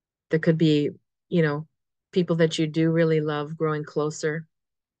 there could be, you know, people that you do really love growing closer,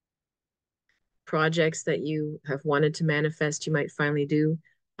 projects that you have wanted to manifest, you might finally do.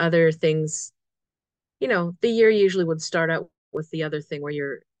 Other things, the year usually would start out with the other thing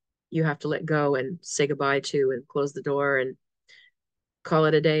where you have to let go and say goodbye to and close the door and call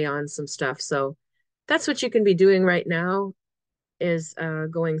it a day on some stuff. So that's what you can be doing right now is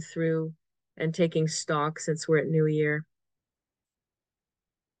going through and taking stock since we're at New Year.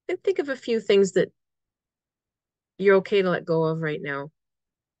 And think of a few things that you're okay to let go of right now.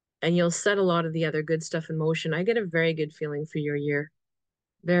 And you'll set a lot of the other good stuff in motion. I get a very good feeling for your year.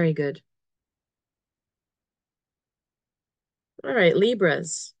 Very good. All right,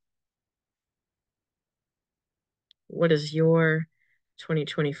 Libras. What is your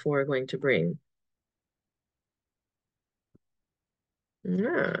 2024 going to bring?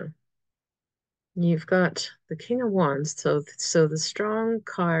 Yeah, you've got the King of Wands. So the strong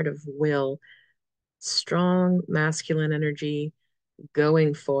card of will, strong masculine energy,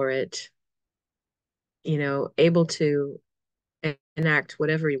 going for it, able to enact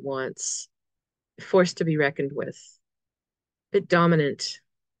whatever he wants, forced to be reckoned with, bit dominant.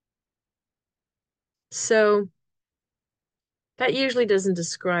 So that usually doesn't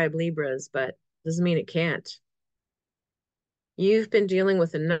describe Libras, but doesn't mean it can't. You've been dealing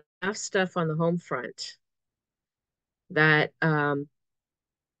with enough stuff on the home front that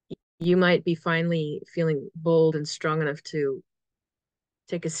you might be finally feeling bold and strong enough to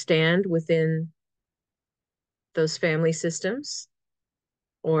take a stand within those family systems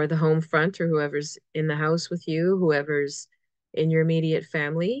or the home front or whoever's in the house with you, whoever's in your immediate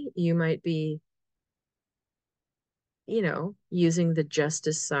family. You might be, using the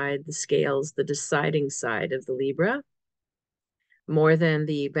justice side, the scales, the deciding side of the Libra more than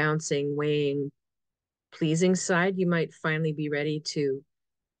the bouncing, weighing, pleasing side. You might finally be ready to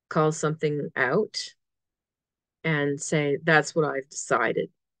call something out and say, that's what I've decided,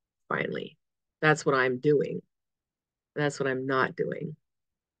 finally. That's what I'm doing. That's what I'm not doing.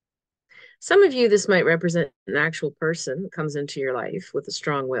 Some of you, this might represent an actual person that comes into your life with a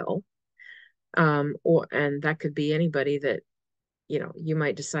strong will. And that could be anybody that, you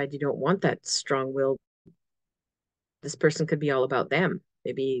might decide you don't want that strong will. This person could be all about them.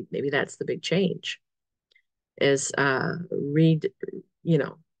 Maybe that's the big change is read,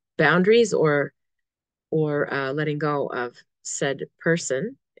 boundaries or letting go of said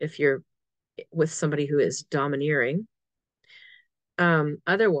person if you're with somebody who is domineering.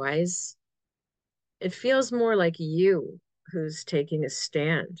 Otherwise, it feels more like you who's taking a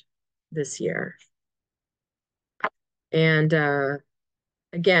stand this year. And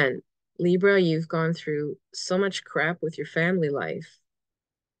again, Libra, you've gone through so much crap with your family life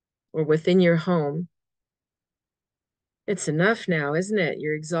or within your home. It's enough now, isn't it?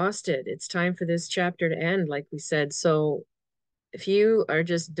 You're exhausted. It's time for this chapter to end, like we said. So if you are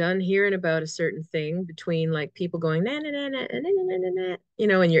just done hearing about a certain thing between like people going, nah, nah, nah, nah, nah, nah, nah,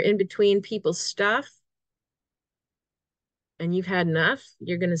 nah, and you're in between people's stuff and you've had enough,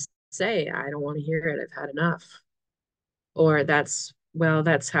 you're going to say, I don't want to hear it. I've had enough. Or that's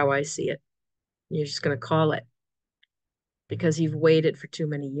how I see it. You're just going to call it because you've waited for too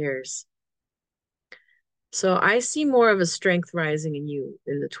many years. So I see more of a strength rising in you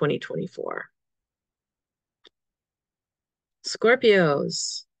in the 2024.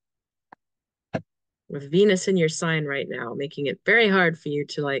 Scorpios with Venus in your sign right now, making it very hard for you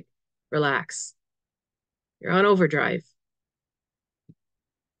to like relax. You're on overdrive.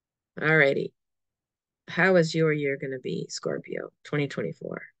 Alrighty. How is your year going to be, Scorpio,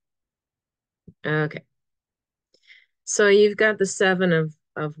 2024? Okay. So you've got the Seven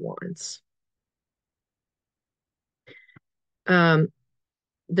of Wands. Um,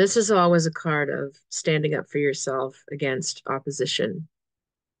 this is always a card of standing up for yourself against opposition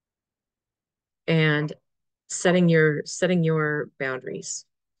and setting your boundaries.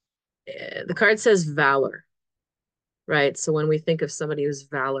 The card says valor, right? So when we think of somebody who's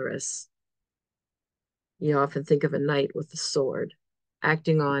valorous, you often think of a knight with a sword,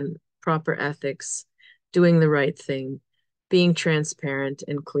 acting on proper ethics, doing the right thing, being transparent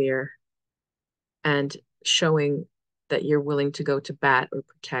and clear, and showing that you're willing to go to bat or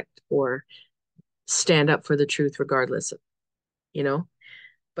protect or stand up for the truth regardless, you know?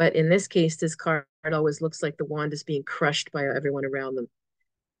 But in this case, this card always looks like the wand is being crushed by everyone around them.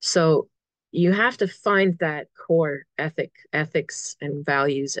 So you have to find that core ethics and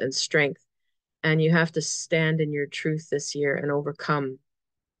values and strength. And you have to stand in your truth this year and overcome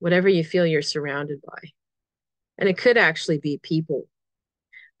whatever you feel you're surrounded by. And it could actually be people,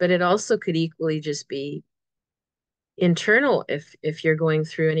 but it also could equally just be internal if you're going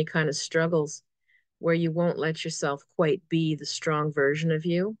through any kind of struggles where you won't let yourself quite be the strong version of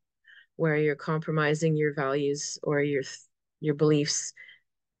you, where you're compromising your values or your beliefs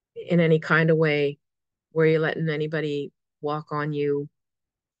in any kind of way, where you're letting anybody walk on you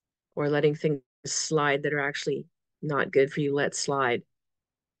or letting things slide that are actually not good for you, let slide.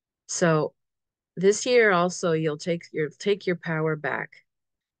 So this year also you'll take your power back.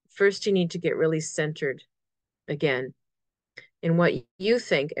 First, you need to get really centered again in what you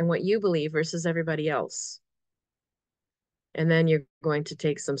think and what you believe versus everybody else. And then you're going to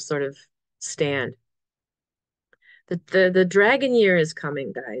take some sort of stand. The dragon year is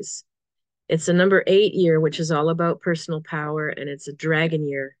coming, guys. It's a number 8 year, which is all about personal power, and it's a dragon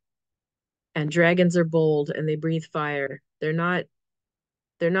year. And dragons are bold and they breathe fire. They're not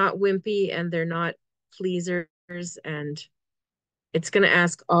wimpy and they're not pleasers. And it's going to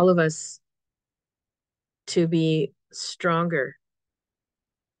ask all of us to be stronger.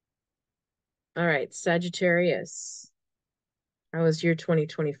 All right, Sagittarius. How is your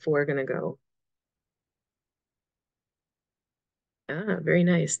 2024 going to go? Ah, very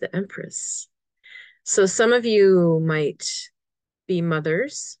nice. The Empress. So some of you might be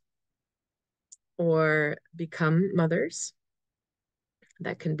mothers or become mothers.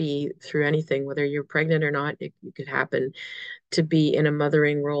 That can be through anything, whether you're pregnant or not. You could happen to be in a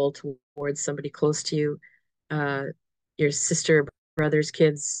mothering role towards somebody close to you, uh, your sister, brother's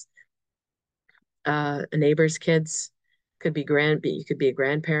kids, a neighbor's kids. You could be a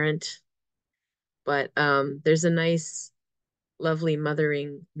grandparent. But there's a nice, lovely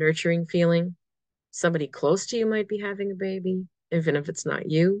mothering, nurturing feeling. Somebody close to you might be having a baby, even if it's not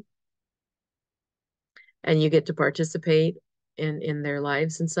you, and you get to participate in their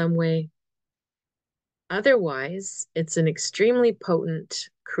lives in some way. Otherwise, it's an extremely potent,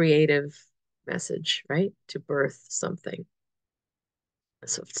 creative message, right? To birth something.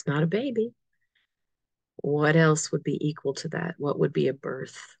 So if it's not a baby, what else would be equal to that? What would be a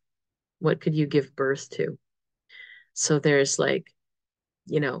birth? What could you give birth to? So there's like,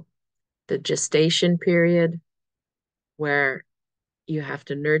 you know, the gestation period where you have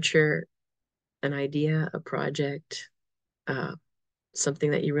to nurture an idea, a project, uh,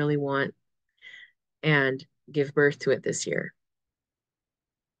 something that you really want, and give birth to it this year.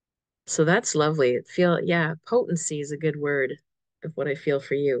 So that's lovely. Yeah, potency is a good word of what I feel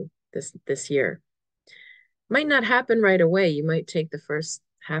for you this year. Might not happen right away. You might take the first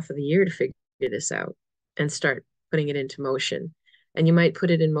half of the year to figure this out and start putting it into motion. And you might put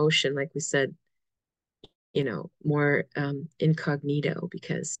it in motion, like we said, more incognito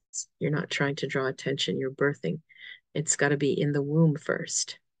because you're not trying to draw attention. You're birthing. It's got to be in the womb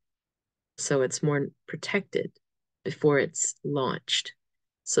first. So it's more protected before it's launched.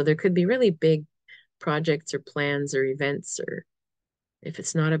 So there could be really big projects or plans or events, or if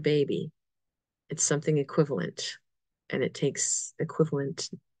it's not a baby, it's something equivalent and it takes equivalent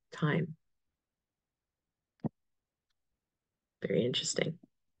time. Very interesting.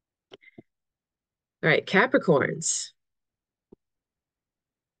 All right, Capricorns.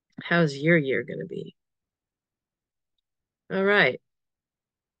 How's your year going to be? All right.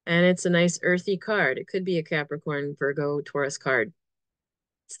 And it's a nice earthy card. It could be a Capricorn, Virgo, Taurus card.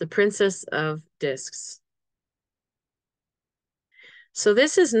 It's the Princess of Discs. So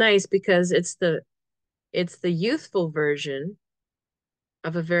this is nice because it's the youthful version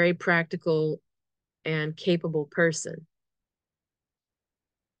of a very practical and capable person.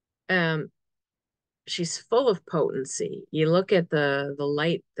 Um, she's full of potency. You look at the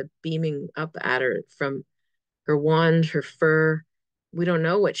light, the beaming up at her from her wand, her fur. We don't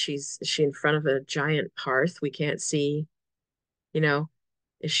know what is she in front of a giant hearth? We can't see, you know,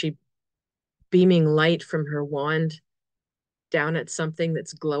 is she beaming light from her wand down at something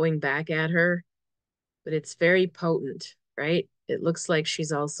that's glowing back at her? But it's very potent, right? It looks like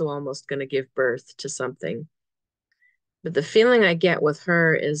she's also almost going to give birth to something. But the feeling I get with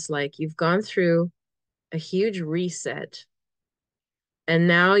her is like you've gone through a huge reset and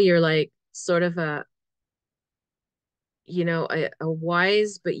now you're like sort of a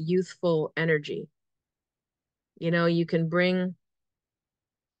wise but youthful energy. You can bring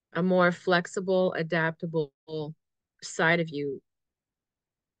a more flexible, adaptable side of you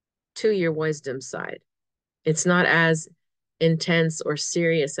to your wisdom side. It's not as intense or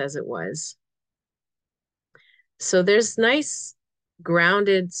serious as it was. So there's nice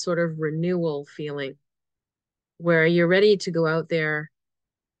grounded sort of renewal feeling where you're ready to go out there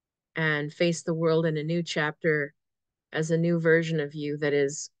and face the world in a new chapter as a new version of you that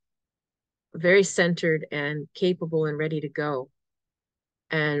is very centered and capable and ready to go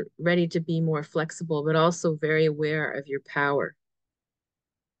and ready to be more flexible, but also very aware of your power.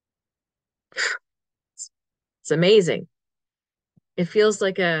 It's amazing. It feels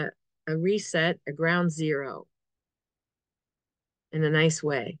like a reset, a ground zero in a nice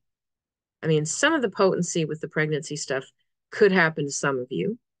way. I mean, some of the potency with the pregnancy stuff could happen to some of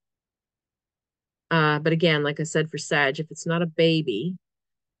you. But again, like I said, for Sag, if it's not a baby,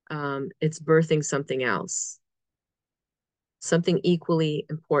 it's birthing something else. Something equally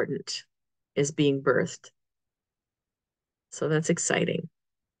important is being birthed. So that's exciting.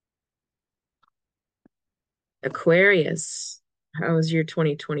 Aquarius, how was your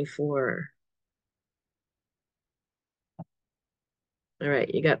 2024? All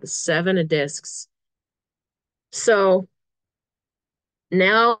right, you got the Seven of Discs. So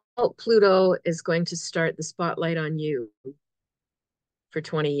now Pluto is going to start the spotlight on you for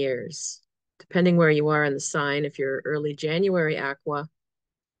 20 years. Depending where you are in the sign, if you're early January Aqua,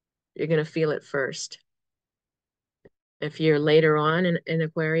 you're going to feel it first. If you're later on in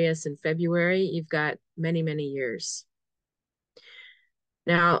Aquarius in February, you've got many, many years.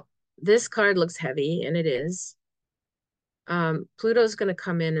 Now, this card looks heavy, and it is. Pluto's going to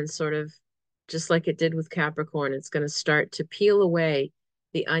come in and sort of, just like it did with Capricorn, it's going to start to peel away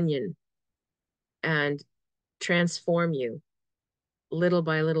the onion and transform you little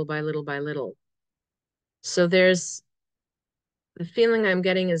by little by little by little. So there's the feeling I'm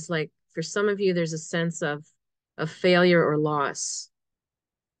getting is like for some of you, there's a sense of failure or loss.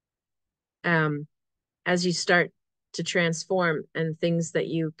 Um, as you start to transform and things that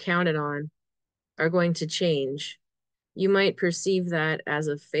you counted on are going to change, you might perceive that as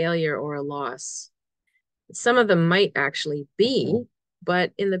a failure or a loss. Some of them might actually be,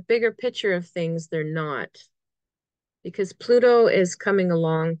 but in the bigger picture of things, they're not. Because Pluto is coming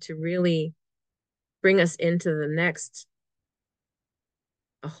along to really bring us into the next,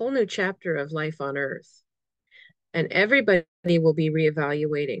 a whole new chapter of life on Earth. And everybody will be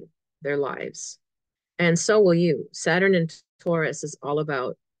reevaluating their lives. And so will you. Saturn and Taurus is all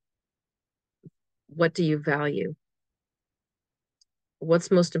about what do you value?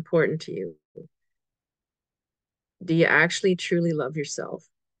 What's most important to you? Do you actually truly love yourself?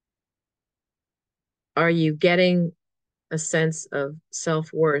 Are you getting a sense of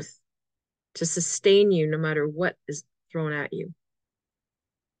self-worth to sustain you no matter what is thrown at you?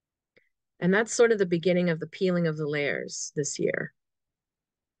 And that's sort of the beginning of the peeling of the layers this year.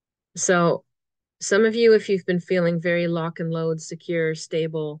 So some of you, if you've been feeling very lock and load, secure,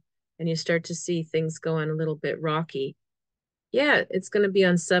 stable, and you start to see things going a little bit rocky, yeah, it's going to be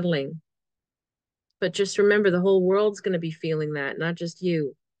unsettling. But just remember, the whole world's going to be feeling that, not just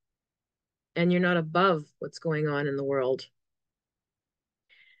you. And you're not above what's going on in the world.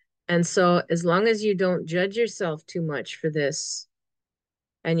 And so as long as you don't judge yourself too much for this,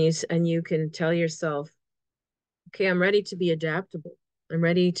 and you can tell yourself, okay, I'm ready to be adaptable. I'm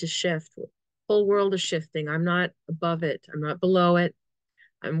ready to shift. The whole world is shifting. I'm not above it. I'm not below it.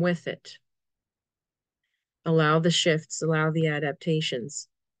 I'm with it. Allow the shifts, allow the adaptations.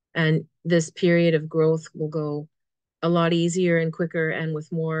 And this period of growth will go a lot easier and quicker and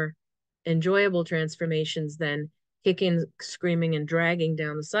with more enjoyable transformations than kicking, screaming, and dragging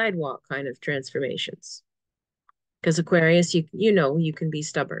down the sidewalk kind of transformations. Because Aquarius, you know you can be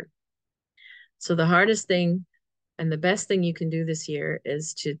stubborn. So the hardest thing And the best thing you can do this year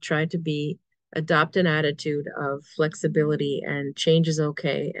is to try to adopt an attitude of flexibility, and change is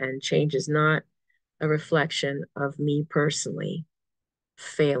okay. And change is not a reflection of me personally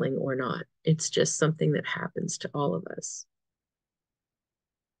failing or not. It's just something that happens to all of us.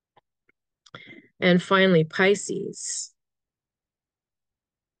 And finally, Pisces.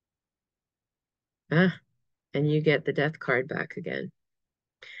 Ah, and you get the death card back again.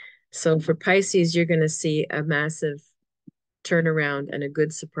 So for Pisces, you're going to see a massive turnaround and a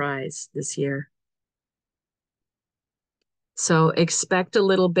good surprise this year. So expect a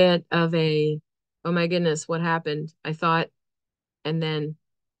little bit of oh my goodness, what happened? I thought, and then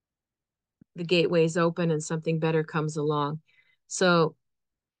the gateway's open and something better comes along. So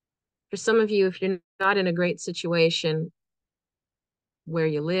for some of you, if you're not in a great situation where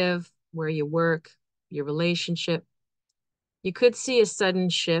you live, where you work, your relationship, you could see a sudden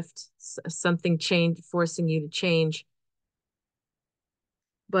shift, something change, forcing you to change,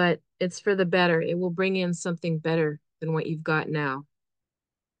 but it's for the better. It will bring in something better than what you've got now.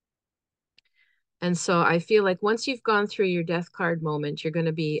 And so I feel like once you've gone through your death card moment, you're going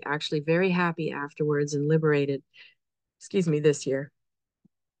to be actually very happy afterwards and liberated, excuse me, this year.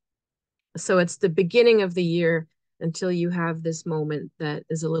 So it's the beginning of the year until you have this moment that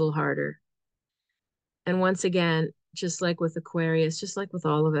is a little harder. And once again, just like with Aquarius, just like with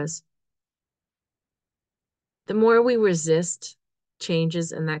all of us, the more we resist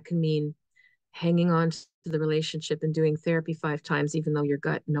changes, and that can mean hanging on to the relationship and doing therapy 5 times, even though your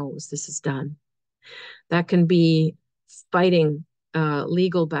gut knows this is done. That can be fighting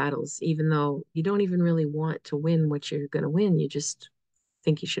legal battles, even though you don't even really want to win what you're going to win. You just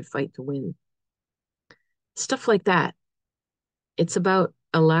think you should fight to win. Stuff like that. It's about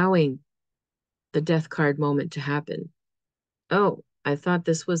allowing the death card moment to happen. Oh, I thought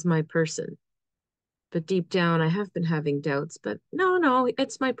this was my person, but deep down I have been having doubts, but no,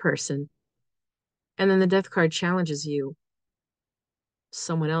 it's my person. And then the death card challenges you.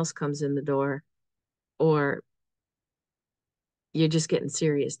 Someone else comes in the door, or you're just getting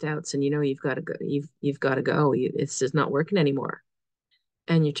serious doubts, and you know you've got to go. You've got to go. It's just not working anymore,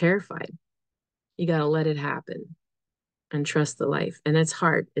 and you're terrified. You got to let it happen and trust the life. And it's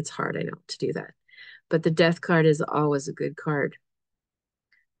hard. It's hard, I know, to do that. But the death card is always a good card,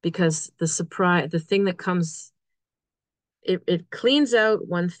 because the surprise, the thing that comes, it cleans out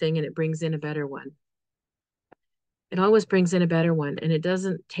one thing and it brings in a better one. It always brings in a better one, and it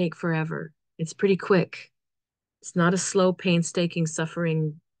doesn't take forever. It's pretty quick. It's not a slow, painstaking,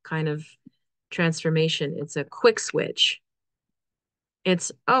 suffering kind of transformation. It's a quick switch.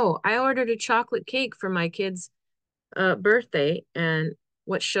 It's, oh, I ordered a chocolate cake for my kid's birthday, and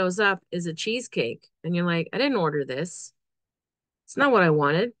what shows up is a cheesecake. And you're like, I didn't order this. It's not what I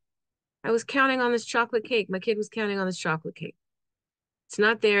wanted. I was counting on this chocolate cake. My kid was counting on this chocolate cake. It's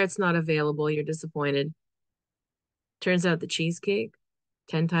not there. It's not available. You're disappointed. Turns out the cheesecake,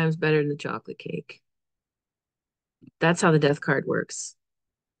 10 times better than the chocolate cake. That's how the death card works.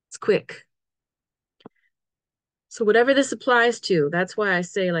 It's quick. So whatever this applies to, that's why I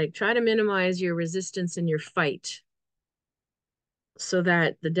say, like, try to minimize your resistance in your fight, so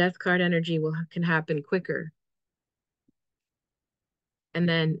that the death card energy can happen quicker. And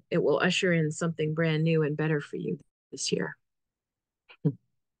then it will usher in something brand new and better for you this year.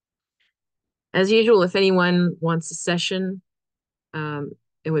 As usual, if anyone wants a session,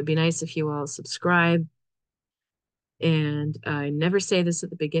 it would be nice if you all subscribe. And I never say this at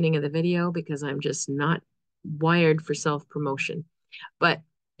the beginning of the video because I'm just not wired for self-promotion. But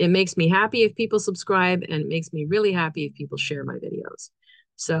it makes me happy if people subscribe, and it makes me really happy if people share my videos.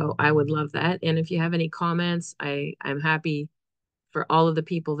 So I would love that. And if you have any comments, I'm happy for all of the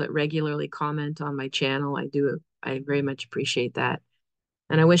people that regularly comment on my channel. I very much appreciate that.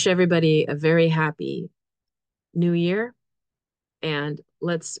 And I wish everybody a very happy new year. And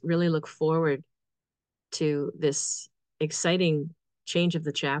let's really look forward to this exciting change of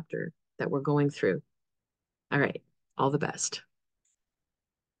the chapter that we're going through. All right. All the best.